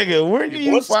 Nigga, where do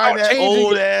you find that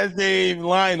old ass name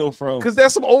Lionel from? Because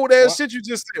that's some old ass shit you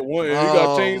just said. Well, you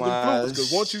got to change the fluids,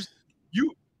 because once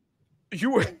you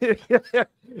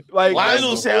like,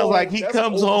 Lionel sounds like he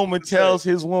comes home and tells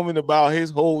his woman about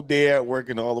his whole day at work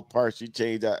and all the parts she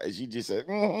changed out. And she just said,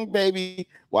 baby,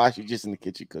 why she just in the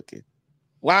kitchen cooking?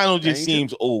 Lionel just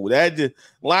seems old.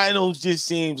 Lionel just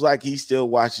seems like he still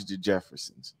watches the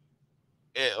Jeffersons.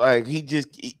 Like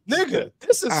nigga,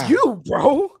 this is you,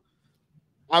 bro.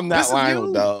 I'm not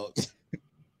Lionel, dog.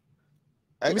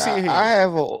 Let me see your hands. I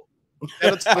have a.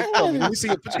 Let me see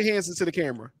it. Put your hands into the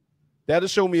camera. That'll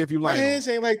show me if you Lionel. My hands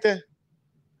ain't like that.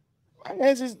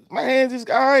 My hands is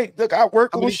all right. Look, I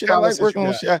work on shit. I like working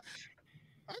on shit.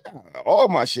 All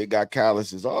my shit got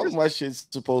calluses. All of my shit's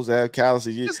supposed to have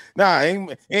calluses.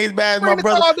 Ain't as bad as my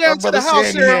brother. Down to the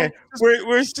house, Cheryl.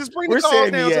 Just bring the call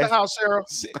down to the house,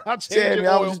 Cheryl. Sammy,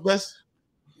 I was best.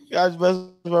 I was best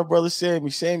with my brother Sammy.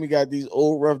 Sammy got these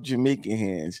old rough Jamaican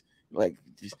hands. Like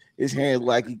his hands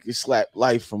like he could slap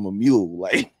life from a mule.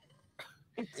 Like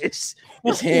his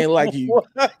hand like he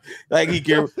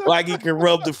can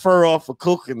rub the fur off a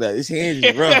coconut. His hands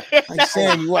is rough. Like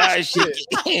Sammy, why is shit?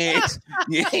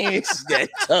 Your hands is that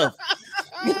tough.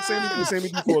 Sammy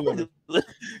do for a living.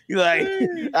 You like,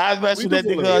 I was messing with that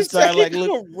nigga outside. Like,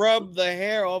 look, rub the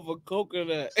hair off a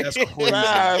coconut. That's crazy.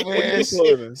 Nah,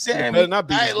 man. Sammy,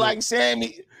 I like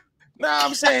Sammy. Nah,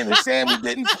 I'm saying that Sammy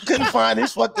couldn't find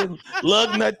his fucking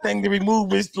lug nut thing to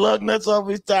remove his lug nuts off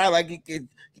his tie. Like he could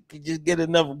just get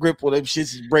enough grip on them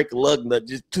shits and break a lug nut,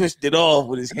 just twist it off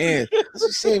with his hand. I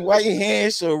was saying, why your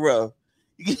hands so rough?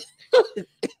 I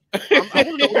want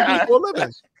to know what he do for a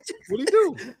living. What do you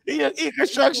do? He a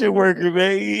construction worker,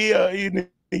 man. He in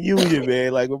the union,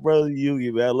 man. Like my brother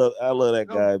union, man. I love that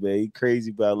guy, man. He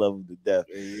crazy, but I love him to death.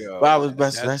 But I was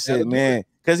best. I said, man,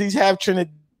 because he's half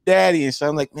Trinidadian, so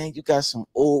I'm like, man, you got some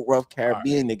old rough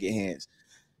Caribbean nigga hands.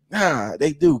 Nah,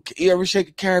 they do. You ever shake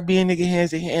a Caribbean nigga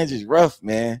hands? Their hands is rough,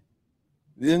 man.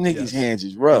 Them niggas' hands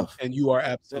is rough. And you are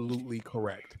absolutely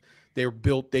correct. They're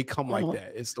built. They come like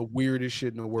that. It's the weirdest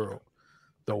shit in the world.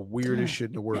 The weirdest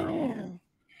shit in the world. Man.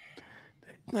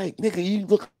 Like, nigga, you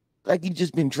look like you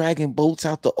just been dragging boats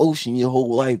out the ocean your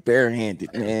whole life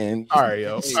barehanded, man. All right,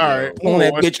 yo. All right. Pulling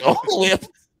that bitch all the way up.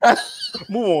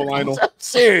 Move on, Lionel. I'm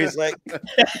serious, like,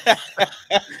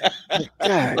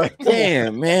 God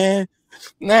damn, man.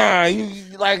 Nah,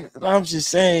 you like, I'm just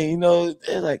saying, you know,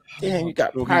 they're like, damn, you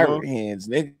got pirate hands,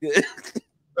 nigga.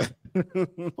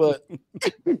 But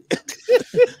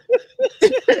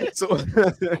so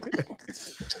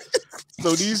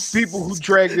these people who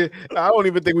dragged it, I don't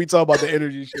even think we talk about the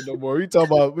energy shit no more. We talk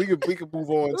about we could move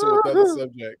on to another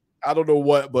subject. I don't know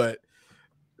what, but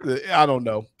I don't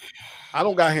know. I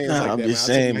don't got hands like I'm that. just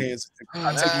man. saying.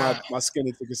 I take my skin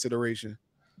into consideration.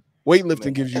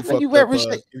 Weightlifting gives you fucked you up, gives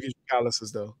you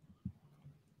calluses though.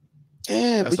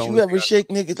 Yeah, that's but you ever shake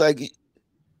niggas like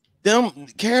them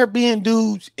Caribbean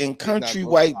dudes and country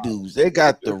white dudes? They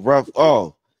got the rough.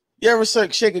 Oh, you ever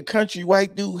shake a country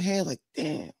white dude hand? Like,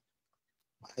 damn,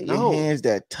 why your hands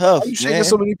that tough? Why you shaking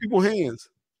so many people's hands?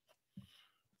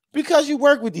 Because you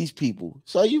work with these people.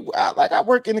 So I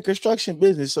work in the construction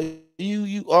business. So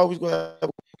you always gonna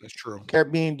have that's true.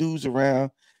 Caribbean dudes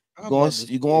around. You're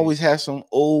gonna always have some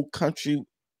old country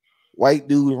white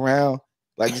dude around.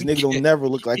 Like this nigga don't never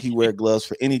look like he wear gloves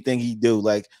for anything he do.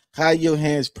 Like how your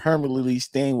hands permanently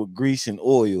stained with grease and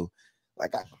oil.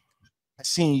 Like I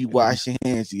seen you wash your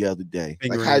hands the other day.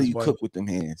 Like how do you cook with them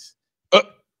hands?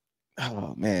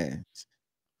 Oh man.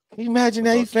 Can you imagine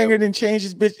that he fingered and changed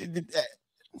his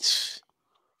bitch?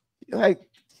 Like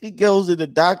he goes to the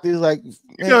doctor, like,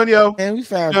 man, we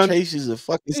found traces of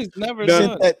fucking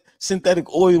synthetic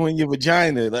oil in your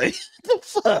vagina. Like the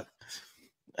fuck?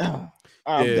 I'm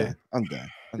done.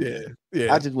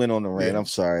 I just went on the rant. I'm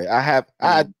sorry. I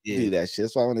do that shit.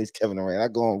 That's why when it's Kevin Durant, I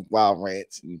go on wild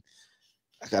rants and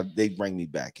they bring me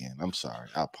back in. I'm sorry.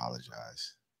 I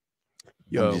apologize.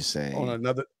 Yo, I'm just saying. On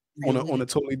a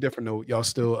totally different note, y'all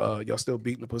still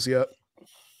beating the pussy up?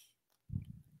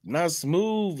 Not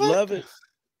smooth, love it.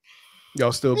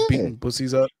 Y'all still beating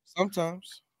pussies up?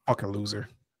 Sometimes. Fucking loser.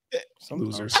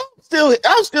 Losers.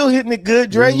 I'm still hitting it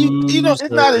good, Dre. You know, it's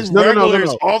not as regular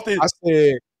as often.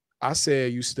 I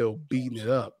said you still beating it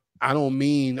up. I don't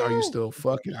mean are you still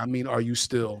fucking. I mean, are you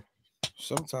still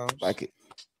sometimes like it?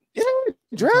 Yeah,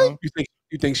 Dre.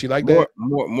 You think she like that?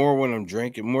 More when I'm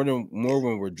drinking, more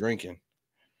when we're drinking.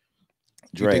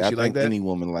 Dre, I think any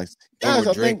woman likes. Guys,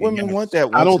 I think women want that.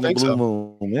 I don't think blue so.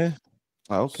 Moon, yeah.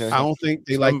 Oh, okay. I don't think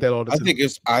they like that all the time.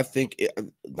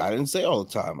 I didn't say all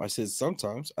the time. I said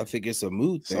sometimes. I think it's a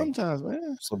mood thing. Sometimes,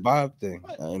 man. It's a vibe thing.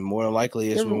 And more than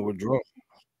likely it's when we're drunk.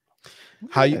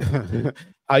 How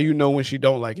you know when she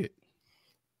don't like it?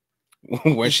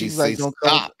 When she says like,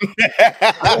 stop.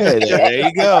 There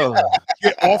you go.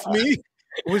 Get off me.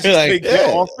 When she like, get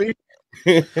off me.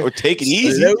 Or take it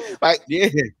easy. Like, yeah.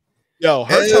 Yo,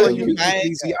 her telling you to take it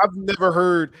easy. I've never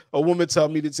heard a woman tell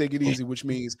me to take it easy, which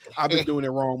means I've been doing it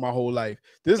wrong my whole life.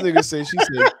 This nigga said, she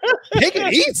said, take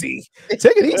it easy.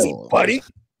 Take it easy, buddy.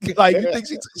 Like, you think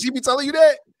she be telling you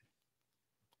that?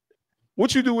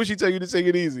 What you do when she tell you to take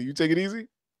it easy? You take it easy?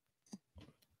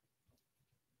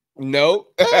 No.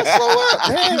 So what?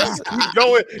 Keep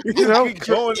going. Keep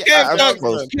going.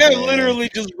 Kev literally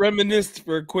just reminisced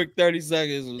for a quick 30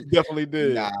 seconds. Definitely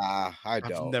did. Nah, I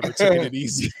don't. I've never taken it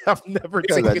easy. I've never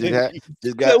taken it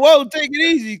easy. Whoa, take it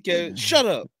easy, Kev. Shut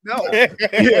up. No.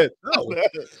 Yeah, no.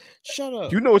 Shut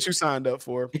up. You know what you signed up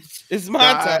for. It's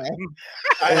my time.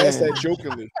 I asked that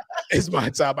jokingly. It's my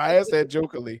time. I asked that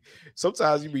jokingly.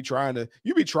 Sometimes you be trying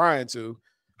to.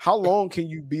 How long can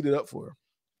you beat it up for?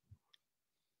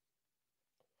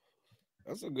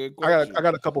 That's a good question. I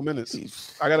got a couple minutes.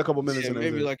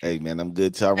 Maybe like, hey man, I'm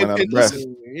good till I run out of breath.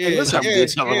 I'm good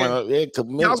till I run out.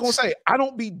 I was gonna say I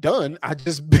don't be done. I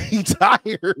just be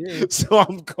tired, so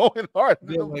I'm going hard.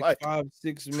 Like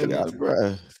 5-6 minutes out of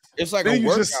breath. It's like a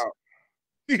workout.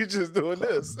 You're just doing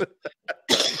this.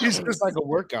 It's just like a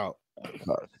workout.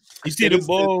 You see the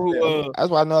bull? That's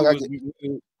why I know I got.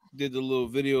 Did the little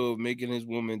video of making his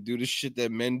woman do the shit that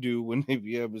men do when they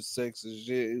be having sex and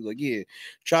shit. He was like, yeah,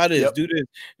 try this, do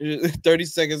this. 30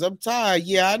 seconds. I'm tired.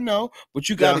 Yeah, I know. But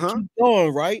you got to keep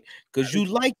going, right? Because you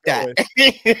like that.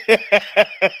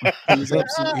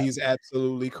 He's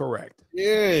absolutely correct.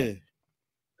 Yeah.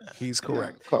 He's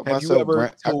correct. I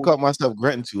caught myself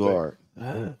grunting too hard.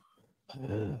 I'm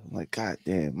like, God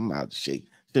damn, I'm out of shape.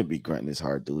 Shouldn't be grunting this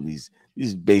hard doing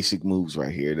these basic moves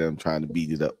right here that I'm trying to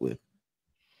beat it up with.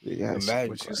 Yeah,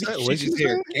 imagine she just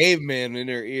hear a caveman in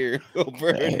her ear over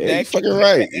her neck. Fucking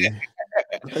right.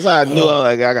 That's how I knew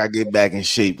I gotta get back in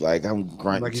shape. Like I'm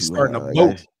grunting. Like he's starting a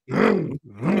boat.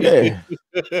 Yeah.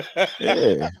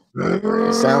 Yeah.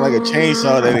 It sound like a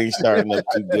chainsaw that ain't starting up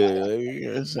too good. You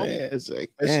know what I'm saying? It's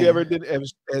like, Has she ever did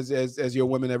as your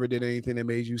women ever did anything that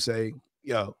made you say,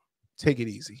 yo, take it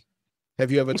easy?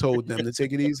 Have you ever told them to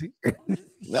take it easy?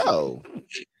 No.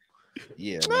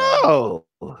 Yeah, No.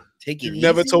 Take it You've easy.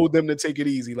 never told them to take it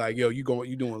easy. Like, yo, you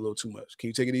doing a little too much. Can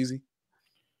you take it easy?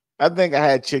 I think I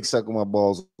had chicks sucking my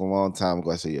balls a long time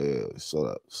ago. I said, yo, shut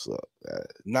up.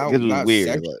 Not, it was not,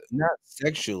 weird. not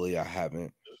sexually, I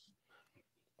haven't.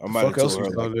 I might Fuck have else told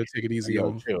you her like, to take it easy yo,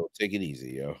 on. chill, take it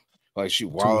easy, yo. Like she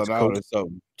much wilding out coke. or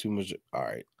something. Too much. All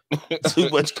right. Too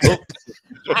much coke.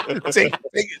 take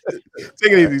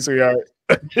it easy, sweetheart.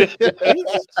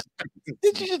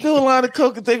 Did you just do a lot of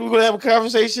coke and think we're gonna have a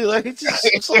conversation? Like,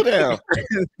 just slow down.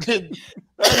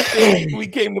 We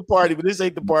came to party, but this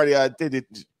ain't the party I attended.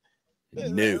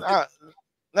 No.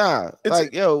 Nah,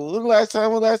 like, yo, when last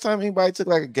time anybody took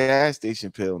like a gas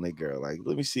station pill on their girl? Like,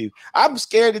 let me see. I'm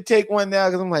scared to take one now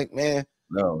because I'm like, man,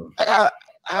 no, I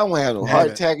don't want to have no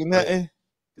heart attack or nothing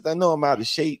because I know I'm out of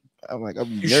shape. I'm like,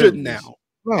 you shouldn't now.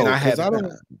 No, and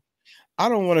I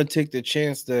don't want to take the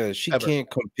chance that she Ever. can't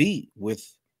compete with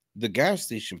the gas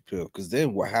station pill because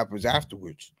then what happens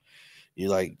afterwards? You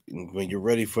like when you're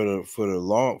ready for the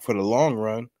long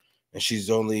run, and she's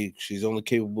only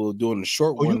capable of doing the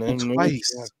short one. Then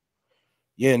twice.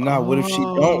 Yeah, what if she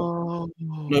don't?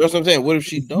 No, that's what I'm saying. What if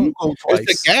she don't?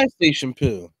 It's the gas station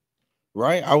pill,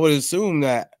 right? I would assume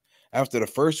that after the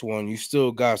first one, you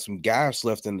still got some gas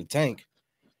left in the tank.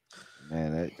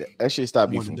 Man, that should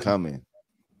stop you from coming.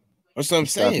 That's what I'm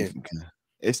saying.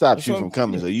 It stops you from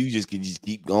coming, so you just can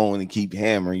keep going and keep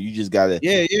hammering. You just gotta,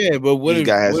 But what if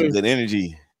gotta have some good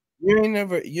energy? You ain't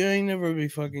never be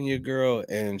fucking your girl,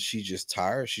 and she just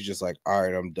tired. She's just like, all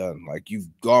right, I'm done. Like you've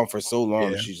gone for so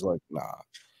long, she's like, nah.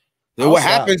 Then what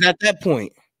happens at that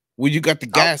point? When you got the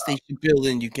gas station pill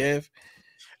in you, Kev?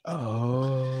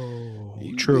 Oh,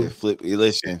 you true. Flip.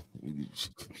 Listen,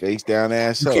 face down,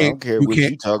 ass up. I don't care what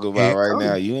you talking about right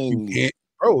now. You can't,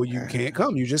 bro. You can't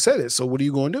come. You just said it. So what are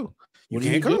you going to do? You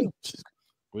can't come.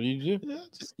 What do you do?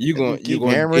 You going keep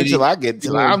hammering till I'm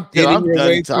done. Till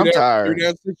I'm tired. Through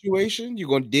that situation, you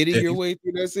gonna diddy your way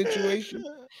through that situation.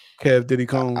 Kev Diddy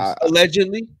Combs,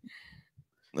 allegedly.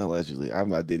 Allegedly, I'm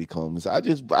not Diddy Combs. I'm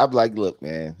like, look,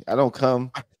 man, I don't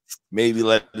come. Maybe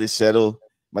let it settle.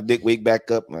 My dick wake back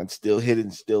up, and I'm still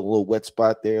hitting, still a little wet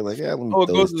spot there. Like, yeah, let me it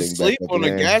goes to sleep on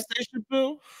a gas station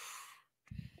pill.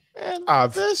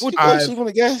 I've sleep on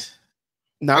a gas.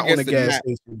 Not on a gas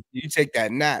station. You take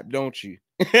that nap, don't you?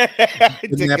 Take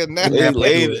a nap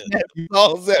later.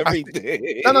 Calls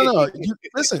everything. No.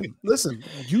 Listen.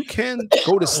 You can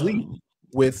go to sleep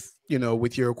with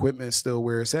your equipment still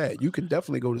where it's at. You can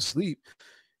definitely go to sleep,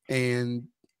 and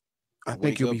I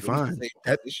think you'll be fine.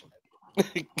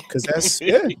 Because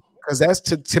that's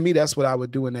to me, that's what I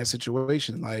would do in that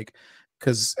situation. Like,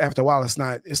 because after a while, it's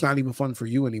not even fun for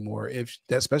you anymore.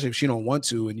 Especially if she don't want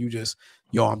to, and you just,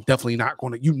 I'm definitely not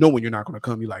going to. When you're not going to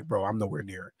come, you're like, bro, I'm nowhere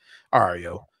near it. All right,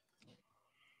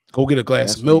 go get a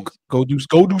glass of milk. Go do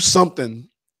something,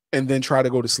 and then try to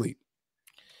go to sleep.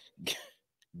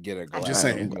 Get a glass. I'm just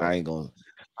saying, I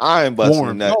ain't busting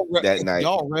a nut that night.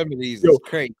 Y'all remedies is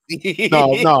crazy.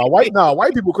 No,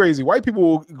 white people crazy. White people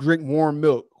will drink warm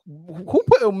milk. Who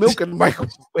put milk in the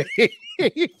microwave?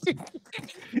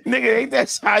 Nigga, ain't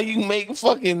that how you make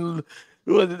fucking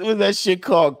what's that shit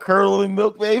called? Curdling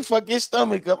milk, man. Fuck your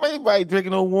stomach up. Anybody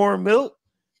drinking no warm milk?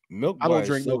 I don't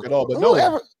drink milk at all,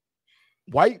 but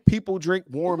white people drink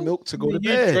warm milk to go to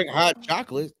bed. You drink hot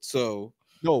chocolate, so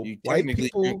no, white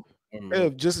people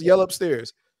just yell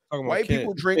upstairs. White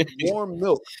people drink warm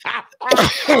milk. I'm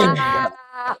gonna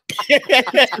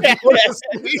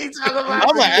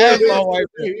ask my wife.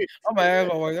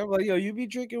 I'm like, yo, you be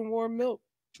drinking warm milk?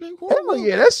 Drink warm milk?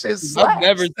 Yeah, that shit slaps.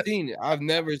 I've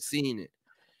never seen it.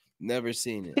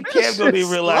 Cam don't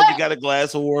even realize he got a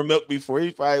glass of warm milk before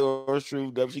he probably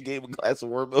shroomed up. She gave him a glass of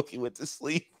warm milk. He went to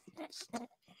sleep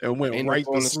and went right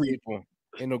to sleep.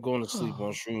 Ain't no going to sleep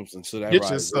on shrooms until that Get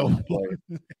ride is yourself.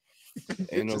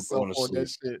 Ain't no going to sleep. That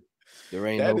shit. There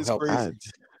ain't that no help.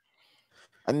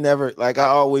 I never, I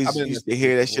always used to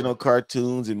hear that shit on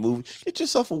cartoons and movies. Get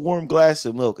yourself a warm glass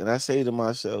of milk. And I say to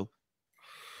myself,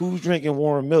 who's drinking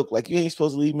warm milk? Like, you ain't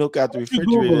supposed to leave milk out the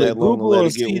refrigerator that long to let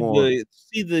it get warm.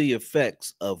 See the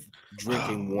effects of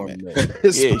drinking warm milk.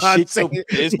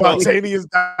 It's spontaneous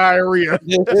diarrhea.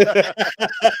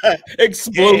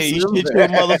 Explosive. You shit your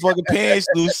motherfucking pants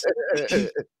loose.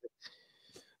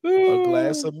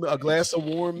 A glass of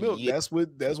warm milk. Yeah. That's what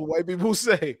white people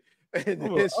say. And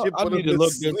I need to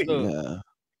look this up.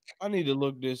 I need to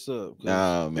look this up.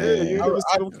 Nah, Yeah, you man. ain't never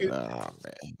seen them kids. Nah,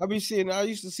 man. I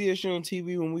used to see that shit on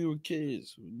TV when we were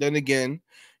kids. Then again,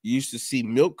 you used to see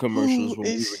milk commercials when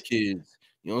we were kids.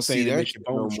 You don't see Saying it that make shit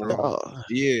your no bones more. strong. Oh,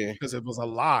 Yeah, Because it was a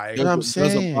lie. what I'm does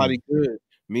a body saying. good.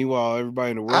 Meanwhile,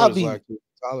 everybody in the I'll world is be. lactose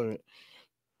intolerant.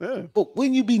 Yeah. But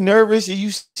when you be nervous and you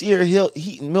see her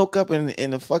heating milk up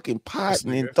in a fucking pot This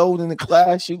and then nigga. throw it in the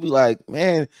class, you be like,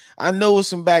 man, I know it's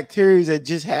some bacteria that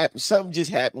just happened. Something just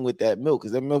happened with that milk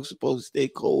because that milk's supposed to stay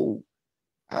cold.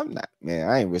 I'm not, man.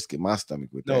 I ain't risking my stomach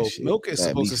with that No, shit. milk is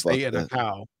Got me supposed to stay in fucked a up.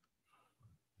 cow.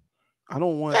 I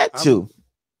don't want That too.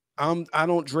 I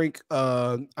don't drink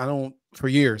I don't for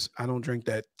years. I don't drink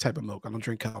that type of milk. I don't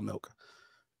drink cow milk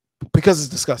because it's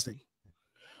disgusting.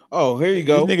 Oh, here you This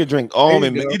go. nigga drink There you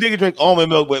almond milk. go. You nigga drink almond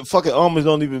milk, but fucking almonds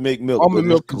don't even make milk. Almond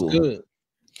but it's milk cool. is good.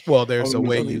 Well, there's a Almond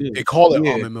way milk is they good. call it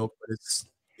Yeah. almond milk, but it's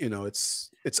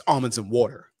it's almonds and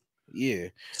water. Yeah.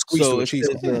 Squeezed So to a it cheese.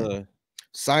 says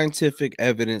scientific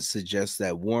evidence suggests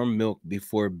that warm milk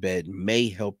before bed may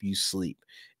help you sleep.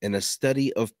 In a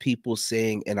study of people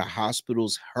saying in a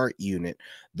hospital's heart unit,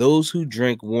 those who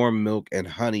drink warm milk and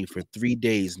honey for 3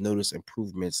 days notice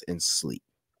improvements in sleep.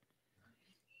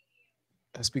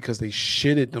 That's because they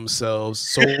shitted themselves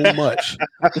so much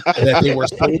that they were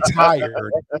so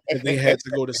tired that they had to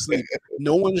go to sleep.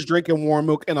 No one's drinking warm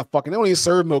milk in a fucking. They don't even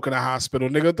serve milk in a hospital,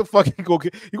 nigga. What the fuck you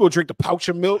go drink the pouch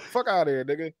of milk? Fuck out of here,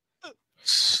 nigga.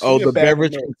 Oh, Give me a the bag of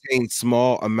beverage milk. contains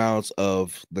small amounts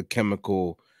of the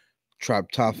chemical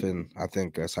tryptophan. I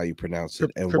think that's how you pronounce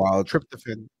it. And while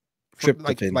Tryptophan,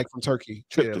 tryptophan, like from turkey,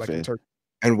 yeah, like from Tryptophan. turkey.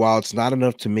 and while it's not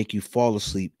enough to make you fall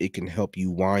asleep, it can help you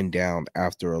wind down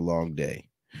after a long day.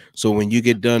 So when you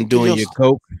get done doing your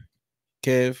coke,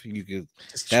 Kev, you can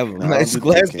have a No, I nice don't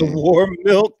do glass of cocaine. warm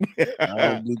milk. I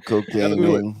don't do cocaine,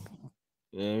 do it. man.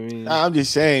 I mean, Nah, I'm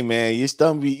just saying, man. Your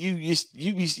stomach be your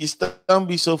stomach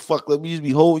be so fucked up. You just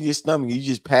be holding your stomach. You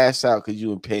just pass out because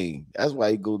you in pain. That's why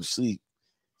you go to sleep.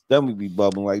 Stomach be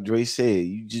bubbling, like Dre said.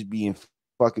 You just be in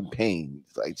fucking pain.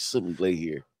 It's like just let me lay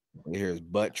here. here's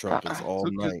butt trumpets all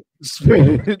night.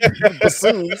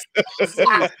 Bassoons.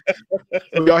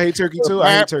 So y'all hate turkey too?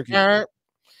 I hate turkey. Nah,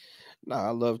 I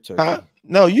love turkey. Huh?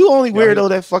 No, you only Yeah, I weirdo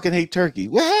that fucking hate turkey.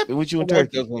 What happened with you My and wife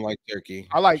turkey? doesn't like turkey.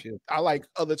 I like Shit.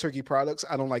 other turkey products.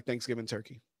 I don't like Thanksgiving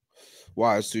turkey.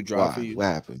 Why? It's too dry Why? for you. What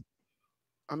happened?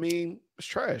 I mean, it's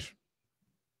trash.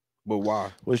 But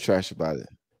why? What's trash about it?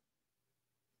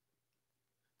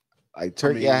 Like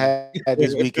turkey I had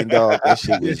this weekend, dog. That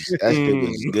shit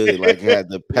was good. Like it had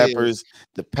the peppers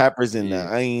and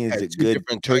the onions, Had the two good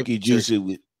different turkey types of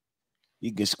juice.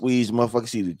 You can squeeze, motherfucker.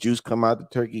 See the juice come out. The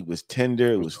turkey was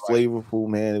tender. It was flavorful,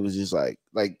 man. It was just like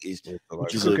it's.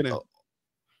 What you cooking in?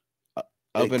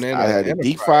 Oven I had a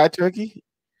deep fried turkey.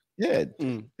 Yeah, had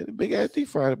a big ass deep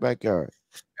fry in the backyard.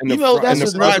 And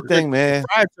that's another thing, man. The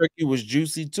fried turkey was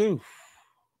juicy too.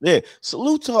 Yeah,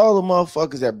 salute to all the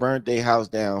motherfuckers that burnt their house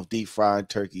down deep fried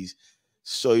turkeys,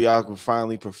 so y'all can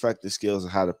finally perfect the skills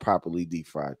of how to properly deep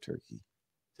fry turkey.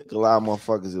 Took a lot of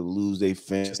motherfuckers that lose their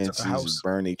fences and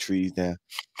burn their trees down,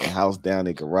 their house down,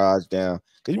 their garage down.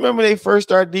 Cause you remember they first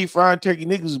started deep frying turkey,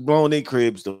 niggas was blowing their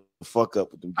cribs the fuck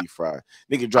up with them deep fried.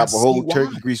 Nigga drop a whole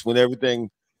turkey grease with everything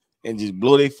and just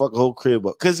blow their fucking whole crib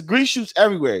up. Cause grease shoots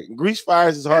everywhere. Grease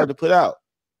fires is hard to put out.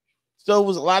 So it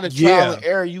was a lot of trial and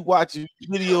error. You watch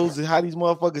videos and how these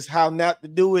motherfuckers how not to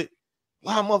do it. A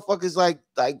lot of motherfuckers like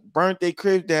burnt their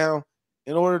crib down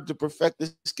in order to perfect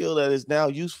the skill that is now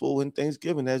useful in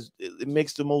Thanksgiving. As it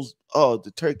makes the most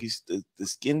the turkeys, the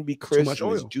skin be crisp, too much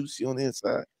oil, it's juicy on the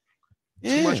inside.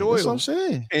 Too much oil. That's what I'm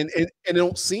saying. And it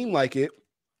don't seem like it.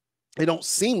 It don't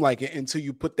seem like it until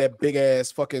you put that big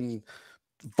ass fucking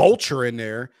vulture in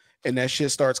there and that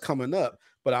shit starts coming up.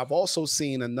 But I've also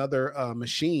seen another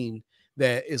machine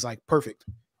that is like perfect.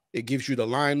 It gives you the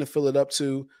line to fill it up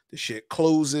to. The shit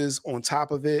closes on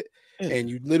top of it. And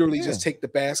you literally just take the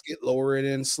basket, lower it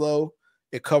in slow.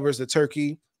 It covers the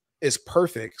turkey. It's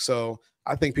perfect. So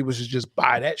I think people should just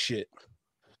buy that shit.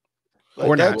 Like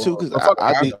or that not too, because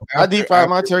I deep fry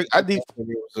my turkey. I deep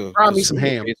fry me some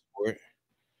ham.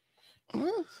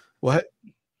 What?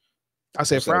 I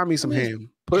said fry me some ham.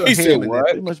 Put a ham in there.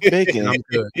 Pretty much bacon. I'm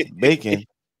good. Bacon.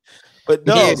 But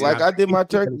no, like I did my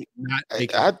turkey.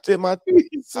 I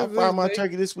fried my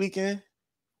turkey this weekend.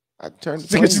 I turned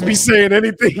the just be saying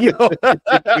anything, yo.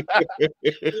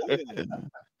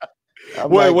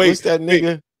 Wait, what's that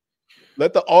nigga?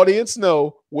 Let the audience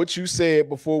know what you said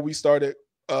before we started.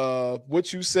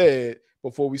 What you said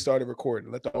before we started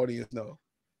recording. Let the audience know.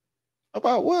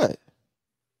 About what?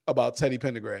 About Teddy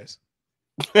Pendergrass.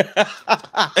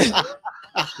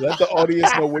 Let the audience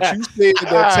know what you said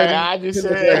that Teddy I just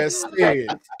said.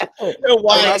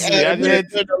 Why I just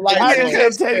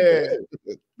said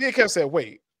Me and Kev said,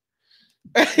 wait.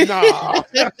 Nah. I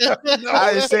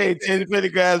didn't say Teddy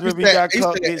Pendergrass when he got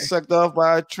caught getting sucked off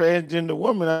by a transgender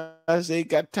woman. I said he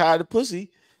got tired of pussy.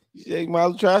 He said he might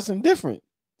as well try something different.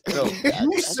 No,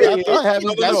 you said I thought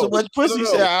having got so much pussy. He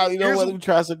said, you know what? Let me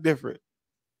try something different.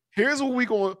 Here's what we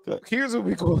gonna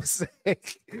say.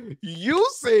 You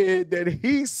said that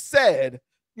he said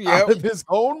out of his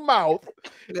own mouth,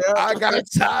 I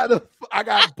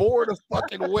got bored of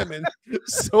fucking women,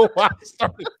 so I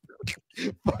started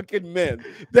fucking men.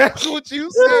 That's what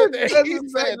you said. And he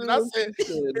said, and I said,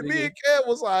 and me and Kev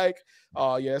was like,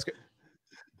 oh yeah, it's good.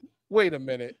 Wait a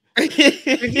minute. Did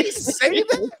he say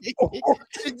that? Or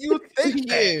did you think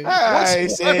that? I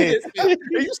said I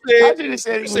just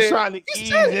said he was trying to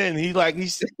ease in. He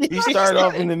started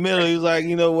off in the middle. He was like,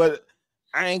 you know what?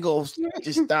 I ain't gonna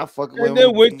just stop fucking with him. And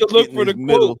then went to look for the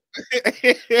middle.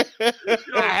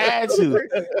 I had to.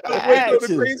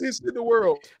 The craziest shit in the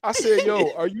world. I said,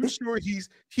 yo, are you sure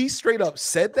he straight up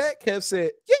said that? Kev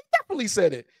said, yeah, he definitely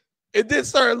said it. And then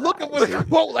started looking for the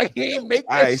quote like he ain't make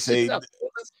that shit up on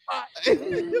the spot.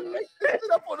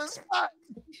 Up on the spot.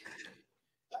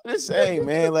 I'm just saying,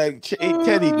 man, like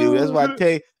Teddy do. That's why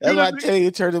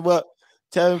Teddy turned him up.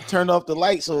 Tell him turn off the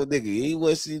lights on nigga. He's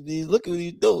looking what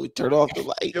you do. Turn off the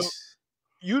lights.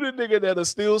 Yo, you the nigga that'll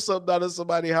steal something out of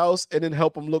somebody's house and then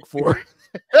help him look for it.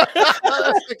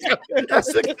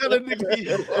 That's the kind of nigga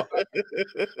you are.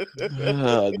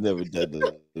 I've never done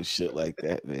no shit like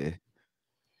that, man.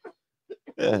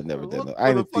 I never done no.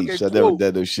 I ain't a thief, so I never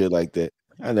done no shit like that.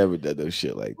 I never done no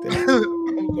shit like that.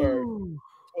 I'm sorry.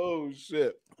 Oh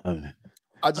shit. I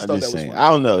just thought that was funny. I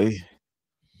don't know.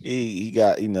 He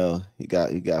got, he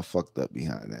got fucked up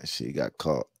behind that shit. He got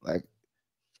caught. Like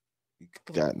he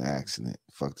got in an accident,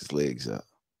 fucked his legs up.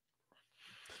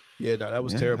 Yeah, no, that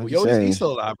was terrible. Yo, he's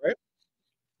still alive, right?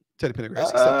 Teddy Pendergrass.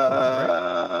 Still alive,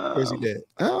 right? Or is he dead?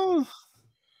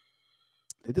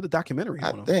 They did a documentary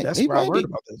on him. That's where I heard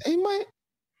about this.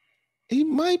 He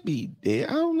might be dead.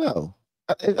 I don't know.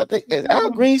 I think is Al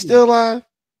Green still alive?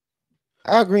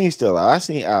 Al Green's still alive. I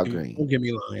seen Al Green. Don't get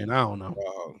me lying. I don't know.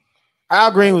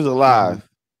 Al Green was alive.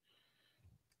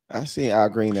 I seen Al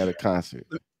Green at a concert.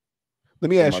 Let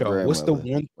me ask y'all, what's the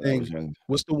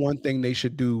one thing they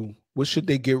should do? What should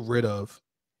they get rid of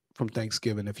from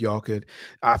Thanksgiving? If y'all could,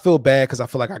 I feel bad because I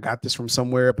feel like I got this from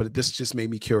somewhere, but this just made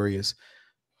me curious.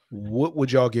 What would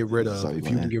y'all get rid of if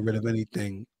you can get rid of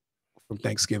anything from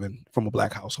Thanksgiving from a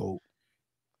black household?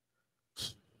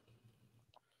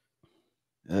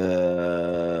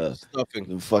 Stuffing.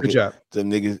 Good job.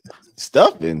 Them niggas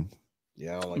stuffing.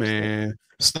 Yeah, I don't like man,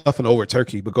 stuffing over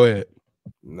turkey. But go ahead.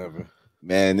 Never.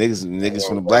 Man, niggas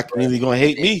from the black community gonna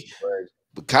hate me.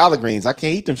 But collard greens, I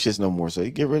can't eat them shits no more. So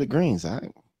you get rid of greens. I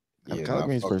ain't a collard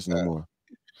greens person no more.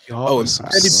 Oh,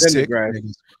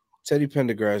 Teddy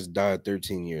Pendergrass died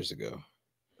 13 years ago.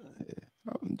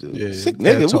 Sick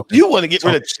nigga. You want to get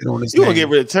rid of? You want to get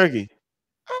rid of turkey?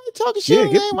 I ain't talking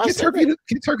shit. Get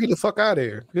turkey the fuck out of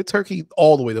here. Get turkey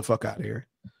all the way the fuck out of here.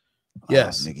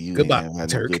 Yes. Nigga, goodbye.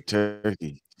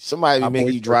 Turkey. Somebody be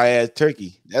making you dry ass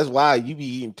turkey. That's why you be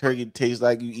eating turkey that tastes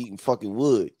like you eating fucking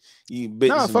wood. You eat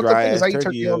some dry ass turkey. I eat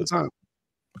turkey all the time.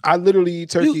 I literally eat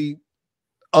turkey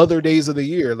other days of the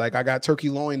year. Like I got turkey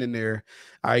loin in there.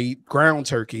 I eat ground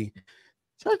turkey.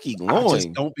 Turkey loin. I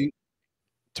just don't be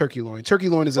turkey loin. Turkey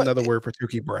loin is another word for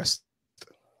turkey breast.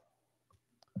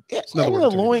 Yeah, a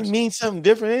loin means something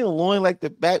different. Ain't a loin like the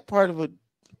back part of a?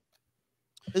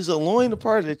 Is a loin the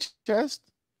part of the chest?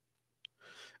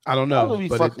 I don't know.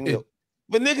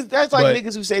 But niggas, that's like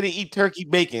niggas who say they eat turkey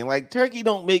bacon. Like turkey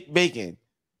don't make bacon.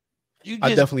 You just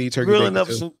I definitely eat turkey bacon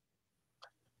too.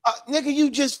 Nigga, you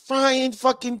just frying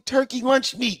fucking turkey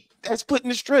lunch meat. That's putting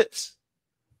the strips.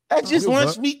 That's just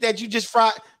lunch meat that you just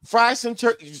fry some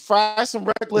turkey, fry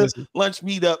some regular lunch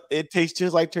meat up. It tastes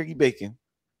just like turkey bacon.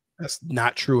 That's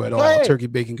not true at all. Turkey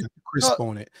bacon got the crisp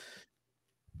on it.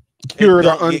 Cured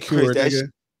or uncured, nigga.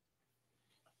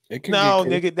 No,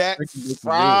 nigga, that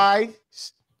fried.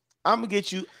 I'm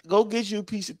gonna go get you a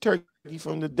piece of turkey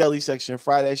from the deli section.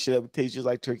 Fry that shit up. It tastes just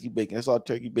like turkey bacon. That's all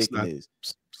turkey bacon is.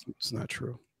 It's not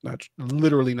true.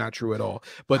 Literally not true at all.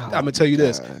 But I'm gonna tell you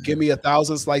this: give me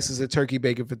 1,000 slices of turkey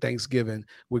bacon for Thanksgiving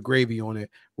with gravy on it,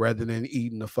 rather than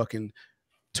eating a fucking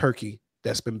turkey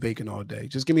that's been baking all day.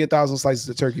 Just give me 1,000 slices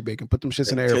of turkey bacon. Put them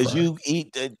shits in the air fryer.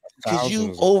 Because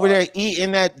you over there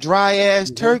eating that dry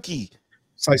ass turkey.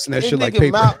 Slicing that shit like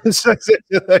paper.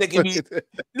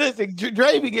 Listen,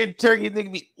 Dre be getting turkey,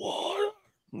 nigga be water.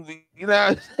 You know what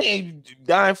I'm saying?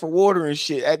 Dying for water and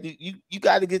shit. You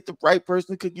got to get the right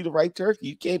person to cook you the right turkey.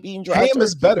 You can't be eating dry turkey.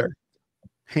 Is better.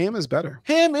 Ham is better.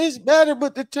 Ham is better,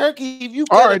 but the turkey, if you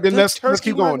all get right, then let's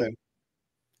keep going then.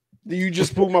 You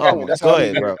just proved my point. That's go all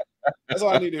ahead, bro. That's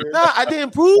all I need to hear. Nah, I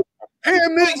didn't prove.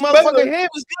 Ham is motherfucking ham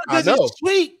is good because it's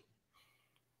sweet.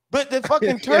 But the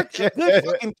fucking turkey, good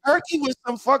fucking turkey with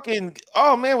some fucking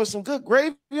with some good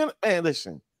gravy. Man,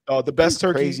 listen. Oh, the best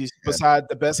turkey beside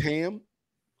the best ham.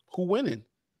 Who winning?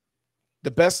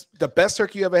 The best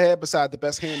turkey you ever had beside the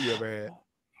best ham you ever had.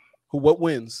 What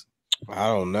wins? I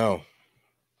don't know.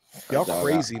 Y'all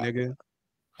crazy, nigga.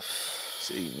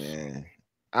 See, man,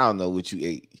 I don't know what you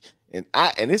ate, and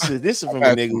this is from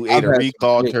a nigga who ate a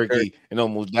recalled turkey and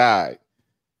almost died,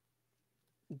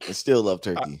 and still love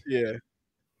turkey. Yeah.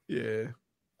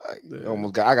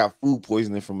 I got food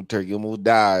poisoning from a turkey. Almost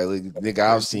died. Like, nigga,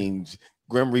 I've seen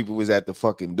Grim Reaper was at the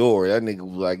fucking door. That nigga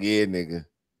was like, "Yeah, nigga.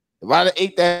 If I'd have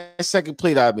ate that second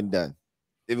plate, I'd been done.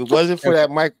 If it wasn't for that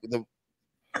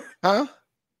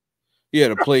Yeah,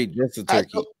 the plate just a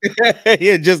turkey.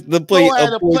 Yeah, just the plate. I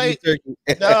had a plate. Turkey.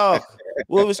 No,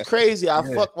 well, it was crazy. I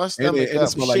fucked my stomach up,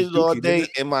 shitted all day,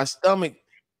 and my stomach.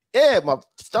 Yeah, my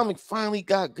stomach finally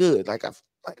got good. Like I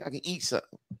can eat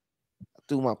something. I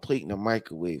threw my plate in the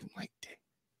microwave. I'm like, damn.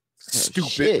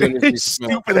 Stupid.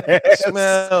 Stupid ass.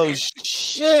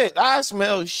 I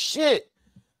smell shit.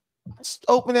 Just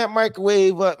open that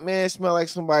microwave up, man. It smell like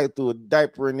somebody threw a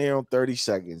diaper in there on 30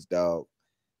 seconds, dog.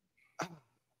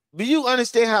 Do you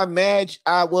understand how mad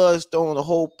I was throwing the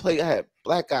whole plate? I had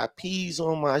black-eyed peas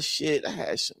on my shit. I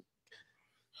had some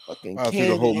fucking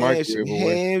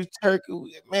ham,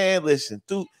 turkey. Man, listen,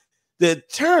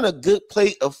 turn a good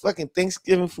plate of fucking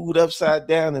Thanksgiving food upside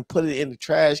down and put it in the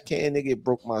trash can, nigga, it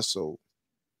broke my soul.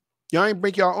 Y'all ain't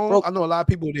break your own. I know a lot of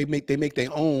people they make their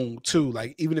own too.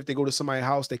 Like even if they go to somebody's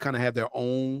house, they kind of have their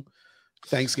own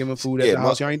Thanksgiving food at the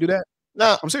house. Y'all ain't do that?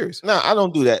 No, I'm serious. No, I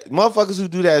don't do that. Motherfuckers who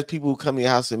do that is people who come to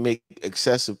your house and make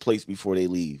excessive plates before they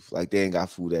leave. Like they ain't got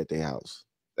food at their house.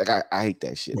 Like I hate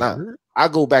that shit. Nah, I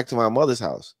go back to my mother's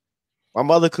house. My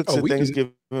mother cooks at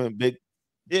Thanksgiving big.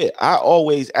 Yeah, I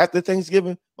always after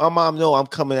Thanksgiving, my mom know I'm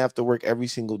coming after work every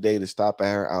single day to stop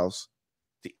at her house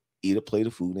to eat a plate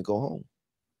of food and go home.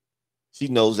 She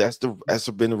knows that's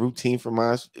been a routine for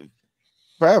mine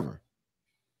forever.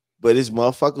 But it's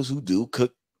motherfuckers who do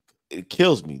cook. It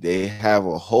kills me. They have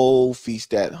a whole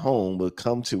feast at home, but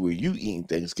come to where you eating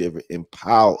Thanksgiving and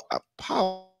pile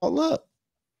up.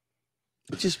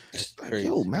 It's just like,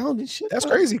 yo, mountain shit. That's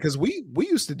crazy because we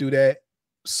used to do that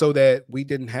so that we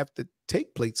didn't have to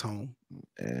take plates home.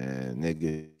 And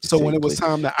nigga. So when it was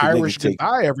time to Irish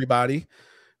goodbye everybody,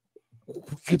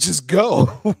 we could just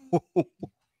go.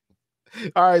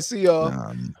 All right, see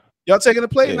y'all. Y'all taking a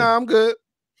plate? Yeah. Nah, I'm good.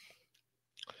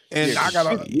 And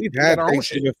we've had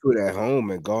Thanksgiving food at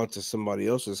home and gone to somebody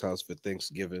else's house for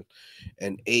Thanksgiving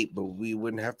and ate, but we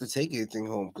wouldn't have to take anything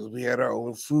home because we had our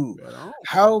own food.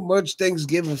 How much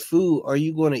Thanksgiving food are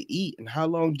you going to eat, and how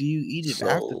long do you eat it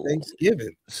after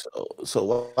Thanksgiving? So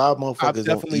why motherfuckers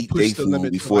don't eat their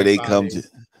food before they come to?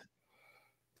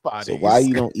 So why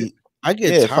you don't eat? I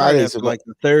get tired after like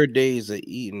the third days of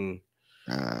eating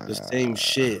the same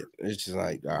shit. It's just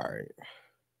like, all right.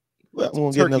 Well, I'm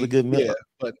gonna get another good meal. Yeah,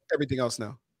 but everything else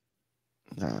now.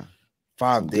 Nah.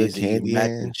 5 days of mac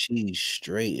and cheese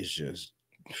straight is just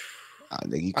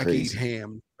nigga, I can eat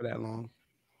ham for that long.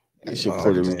 That's your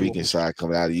Puerto Rican side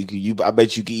coming out of you. I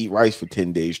bet you can eat rice for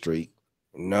 10 days straight.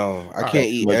 No, I can't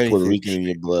eat anything. Puerto Rican in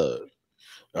your blood.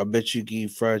 I bet you can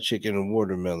eat fried chicken and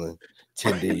watermelon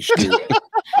 10 days straight.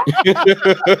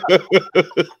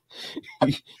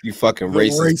 You fucking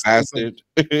racist bastard.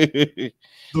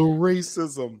 The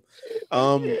racism.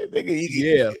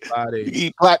 Nigga, 5 days. You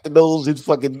eat platinums and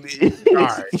fucking. All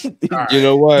right. You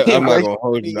know what? I'm not gonna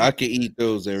hold you. I can eat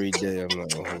those every day. I'm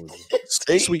not gonna hold you.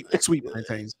 Sweet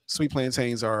plantains. Sweet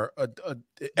plantains are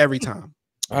every time.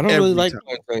 I don't really like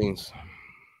plantains.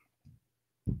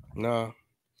 No.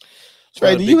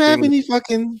 Trey, do you have any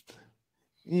fucking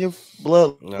in your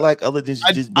blood like other than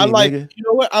just being like, nigga? You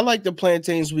know what? I like the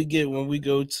plantains we get when we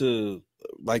go to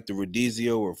like the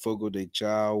Rodizio or Fogo de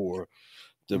Chao or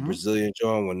the Brazilian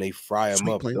joint when they fry them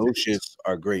up. Those shits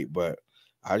are great, but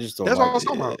I just don't. That's what I was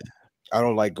talking about. I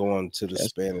don't like going to the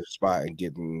Spanish spot and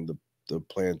getting the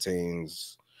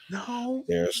plantains. No,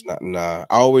 there's not. Nah,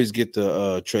 I always get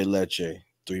the tres leche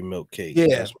 3 milk cake.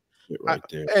 Yeah, that's right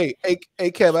there. Hey,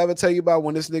 Kev, I ever tell you about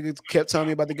when this nigga kept telling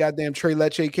me about the goddamn tres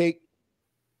leche cake?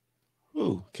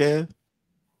 Ooh, Kev.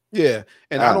 Yeah,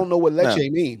 and I don't know what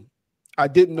leche mean. I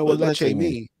didn't know what leche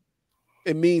mean.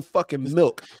 It means fucking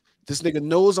milk. This nigga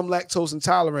knows I'm lactose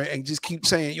intolerant and just keep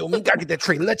saying, yo, we gotta get that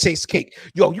tres leches cake.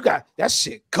 Yo, you got that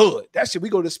shit good. That shit. We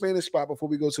go to the Spanish spot before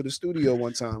we go to the studio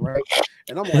one time, right?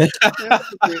 And I'm like,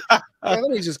 man,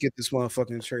 let me just get this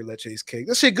motherfucking tres leches cake.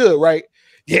 That shit good, right?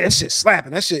 Yeah, that shit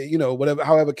slapping. That shit, you know, whatever,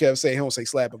 however Kev say, he don't say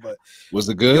slapping, but was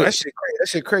it good? Yo, that shit crazy. That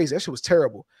shit crazy. That shit was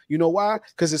terrible. You know why?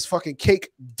 Because it's fucking cake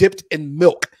dipped in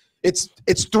milk. It's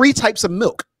 3 types of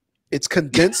milk. It's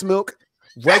condensed milk,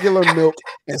 regular milk,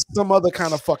 and some other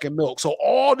kind of fucking milk. So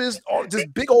all this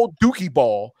big old dookie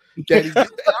ball that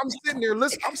I'm sitting there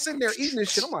listening. I'm sitting there eating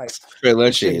this shit. I'm like,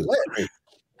 this shit wet.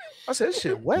 I said, this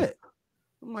shit wet.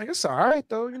 I'm like, it's all right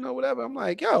though, you know, whatever. I'm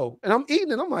like, yo, and I'm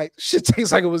eating it. I'm like, shit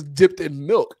tastes like it was dipped in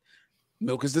milk.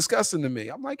 Milk is disgusting to me.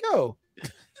 I'm like, yo,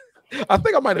 I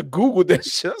think I might have Googled that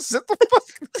shit. I said, the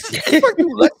fuck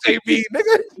you let me,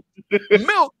 nigga?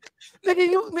 Milk. Nigga,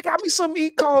 you got me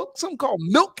something called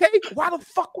milk cake. Why the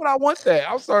fuck would I want that?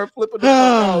 I'll start flipping the fuck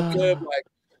out, Kev, like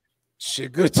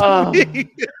shit good to me.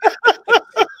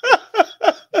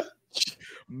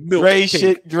 Milk Dre cake.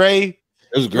 Shit, Dre.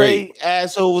 It was great. Dre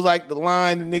asshole was like the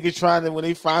line the nigga trying to when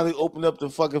they finally opened up the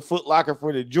fucking Foot Locker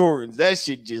for the Jordans. That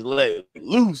shit just let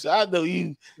loose. I know you.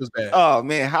 It was bad. Oh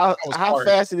man, how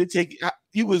fast did it take?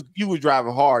 You were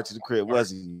driving hard to the crib,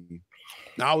 wasn't you?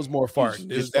 No, I was more fart.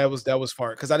 That was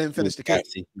fart because I didn't finish the cake.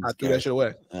 I threw that shit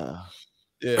away.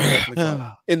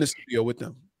 Yeah, in the studio with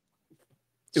them.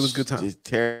 It was a good time. Just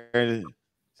tearing,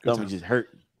 stomach just hurt.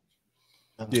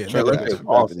 Yeah,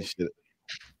 awesome.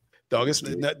 Dog, it's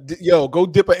not, yo, go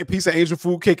dip a piece of angel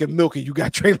food cake in milk and you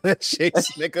got Trey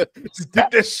shakes, nigga. Just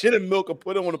dip that shit in milk and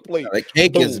put it on a plate. The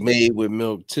cake is made with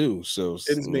milk too, so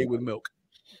it is made with milk.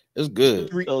 It's good.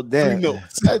 Three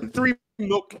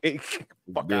milk cake.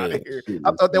 Fuck out of here.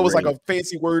 I thought that was like a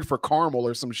fancy word for caramel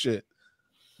or some shit.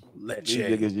 These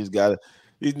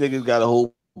niggas got a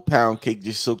whole pound cake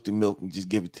just soaked in milk and just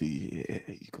give it to you. Yeah,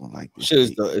 you gonna like this.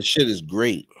 Shit is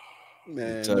great.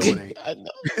 Man, I know.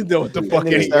 Know what the fuck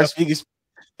is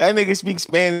that nigga speaks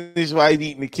Spanish while he's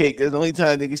eating the cake. That's the only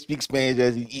time nigga speaks Spanish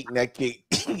as he's eating that cake.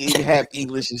 He half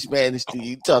English and Spanish to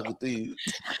you, talking to you.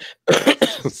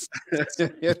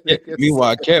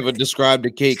 Meanwhile, Kevin described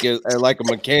the cake as like a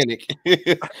mechanic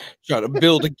trying to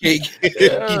build a cake.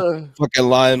 Fucking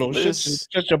lying on shit.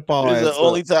 Shut your paw. That's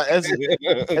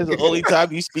the only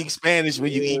time you speak Spanish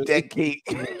when you eat that cake.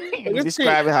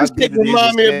 Describing how good it is.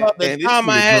 Remind me about the time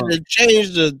I had to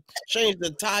change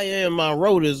the tire in my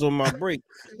rotors on my brake.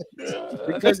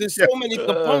 Because there's so many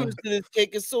components to this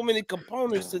cake. There's so many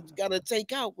components that you gotta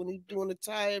take out when you're doing the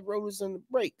tire, rotors, and the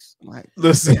brakes.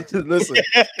 Listen.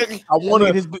 I want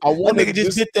to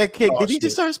just get that cake. Did he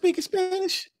just start speaking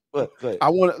Spanish? But I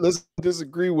want to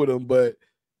disagree with him, but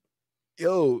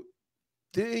yo,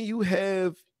 didn't you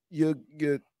have your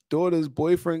daughter's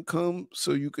boyfriend come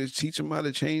so you could teach him how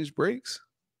to change brakes?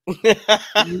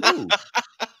 No,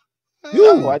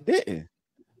 I didn't.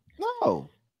 No.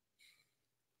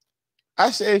 I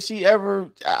said if she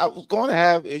ever, I was going to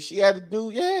have, if she had to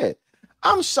do, yeah.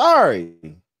 I'm sorry.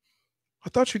 I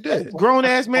thought you did. Grown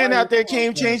ass man out there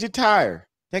can't change a tire.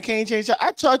 That can't change.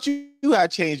 I taught you how to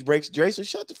change brakes, Dre. So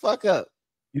shut the fuck up.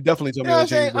 You definitely told me how to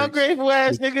change brakes. Ungrateful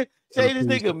ass nigga. Say this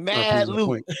nigga mad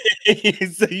Luke.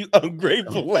 Say you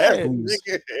ungrateful ass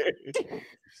nigga.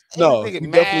 No, you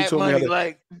definitely told me how to.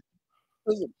 Like,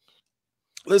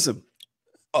 listen,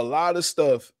 a lot of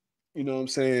stuff. You know what I'm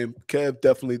saying? Kev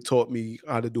definitely taught me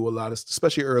how to do a lot of,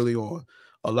 especially early on,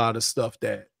 a lot of stuff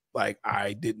that like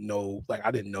I didn't know,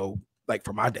 like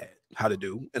from my dad how to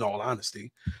do, in all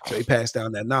honesty. So he passed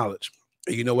down that knowledge.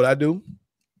 And you know what I do?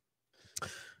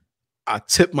 I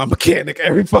tip my mechanic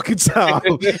every fucking time.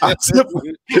 I tip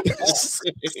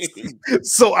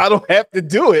so I don't have to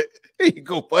do it. Here you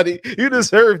go, buddy. You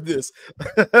deserve this.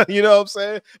 You know what I'm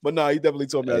saying? But no, he definitely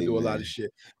told me how to do a lot of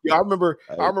shit. Yeah, I remember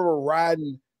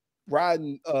riding,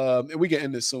 and we can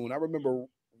end this soon. I remember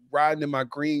riding in my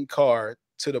green car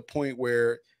to the point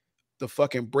where the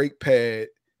fucking brake pad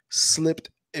slipped.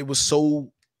 It was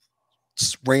so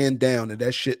ran down, and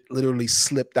that shit literally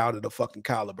slipped out of the fucking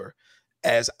caliper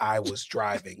as I was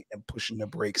driving and pushing the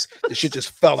brakes. The shit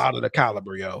just fell out of the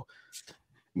caliper, yo.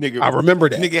 Nigga, I remember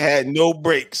that. Nigga had no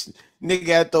brakes. Nigga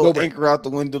had to throw anchor out the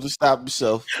window to stop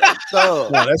himself. No,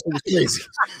 that shit was crazy.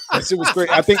 That shit was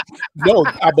crazy.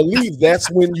 I believe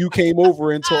that's when you came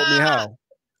over and taught me how.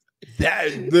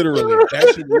 That literally,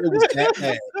 that shit really was that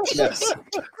bad. Yes.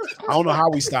 I don't know how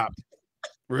we stopped.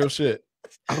 Real shit.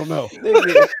 I don't know.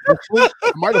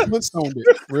 Might have Flintstone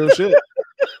it. Real shit.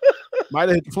 Might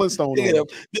have hit the Flintstone. Nigga,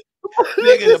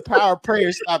 the power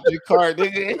prayer stopped the car,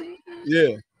 nigga.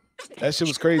 Yeah. That shit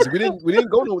was crazy. We didn't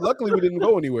go. Luckily, we didn't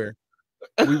go anywhere.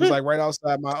 We was like right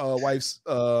outside my wife's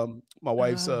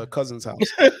cousin's house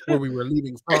where we were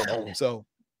leaving from. So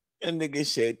and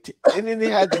nigga shit, and then they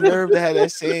had the nerve to have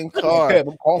that same car.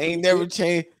 Ain't never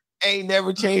changed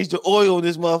the oil in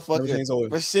this motherfucker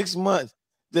for 6 months.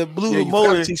 The blew the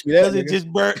motor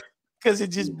because it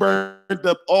just burned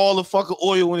up all the fucking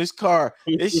oil in his car.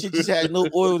 This shit just had no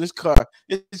oil in his car.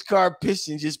 This car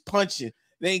pissing, just punching.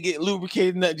 They ain't get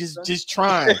lubricated, nothing, just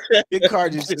trying. Your car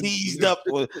just seized up.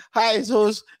 High as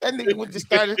hose. That nigga went to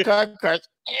start his car.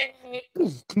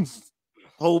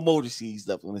 Whole motor seized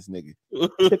up on this nigga.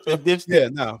 Took the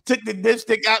dipstick, took the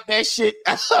dipstick out that shit.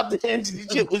 Out the engine,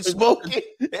 the shit was smoking.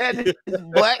 And this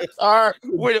black car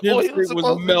where the oil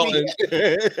was melting.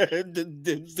 The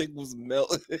dipstick was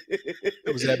melting.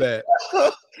 It was that bad.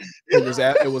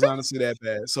 It was honestly that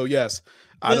bad. So yes,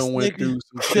 I don't went through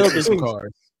some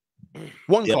cars.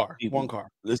 One car.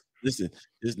 Listen,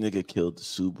 this nigga killed the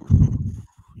Subaru.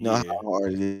 You know how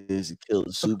hard it is to kill the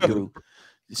Subaru.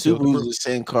 The Subaru's the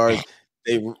same cars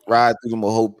they ride through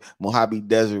the Mojave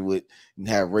Desert with and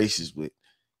have races with.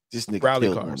 This nigga Rally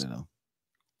killed cars. one of them.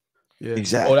 Yeah,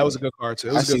 exactly. Oh, that was a good car too.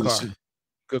 It was a good car.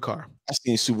 Good car. I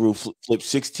seen Subaru flip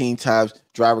 16 times.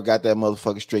 Driver got that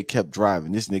motherfucker straight, kept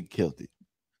driving. This nigga killed it.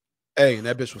 Hey, and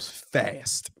that bitch was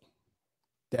fast.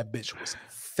 That bitch was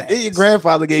fast. And your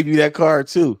grandfather gave you that car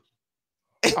too.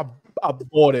 I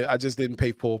bought it. I just didn't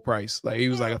pay full price. Like he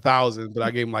was like 1,000, but I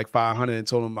gave him like 500 and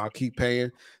told him I'll keep paying.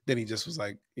 Then he just was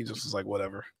like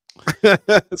whatever.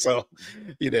 So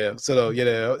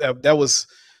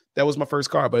that was my first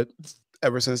car. But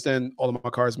ever since then, all of my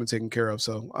cars have been taken care of.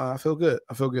 So I feel good.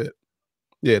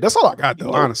 Yeah, that's all I got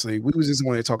though. Honestly, we was just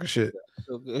wanting to talking shit.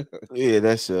 Yeah,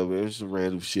 that's man. It's some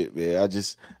random shit, man.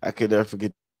 I could never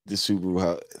forget the Subaru.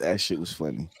 How that shit was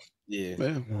funny.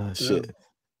 Yeah. Shit.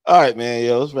 All right, man.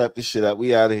 Yo, let's wrap this shit up.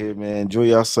 We out of here, man. Enjoy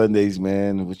y'all Sundays,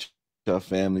 man, with y'all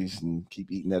families, and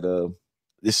keep eating that.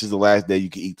 This is the last day you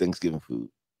can eat Thanksgiving food,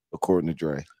 according to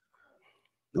Dre.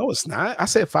 No, it's not. I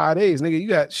said 5 days, nigga. You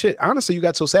got shit. Honestly, you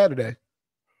got till Saturday.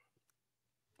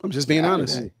 I'm just being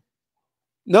honest.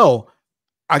 No,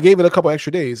 I gave it a couple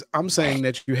extra days. I'm saying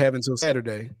that you have until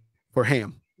Saturday for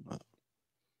ham.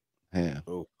 Ham.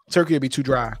 Turkey would be too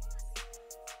dry.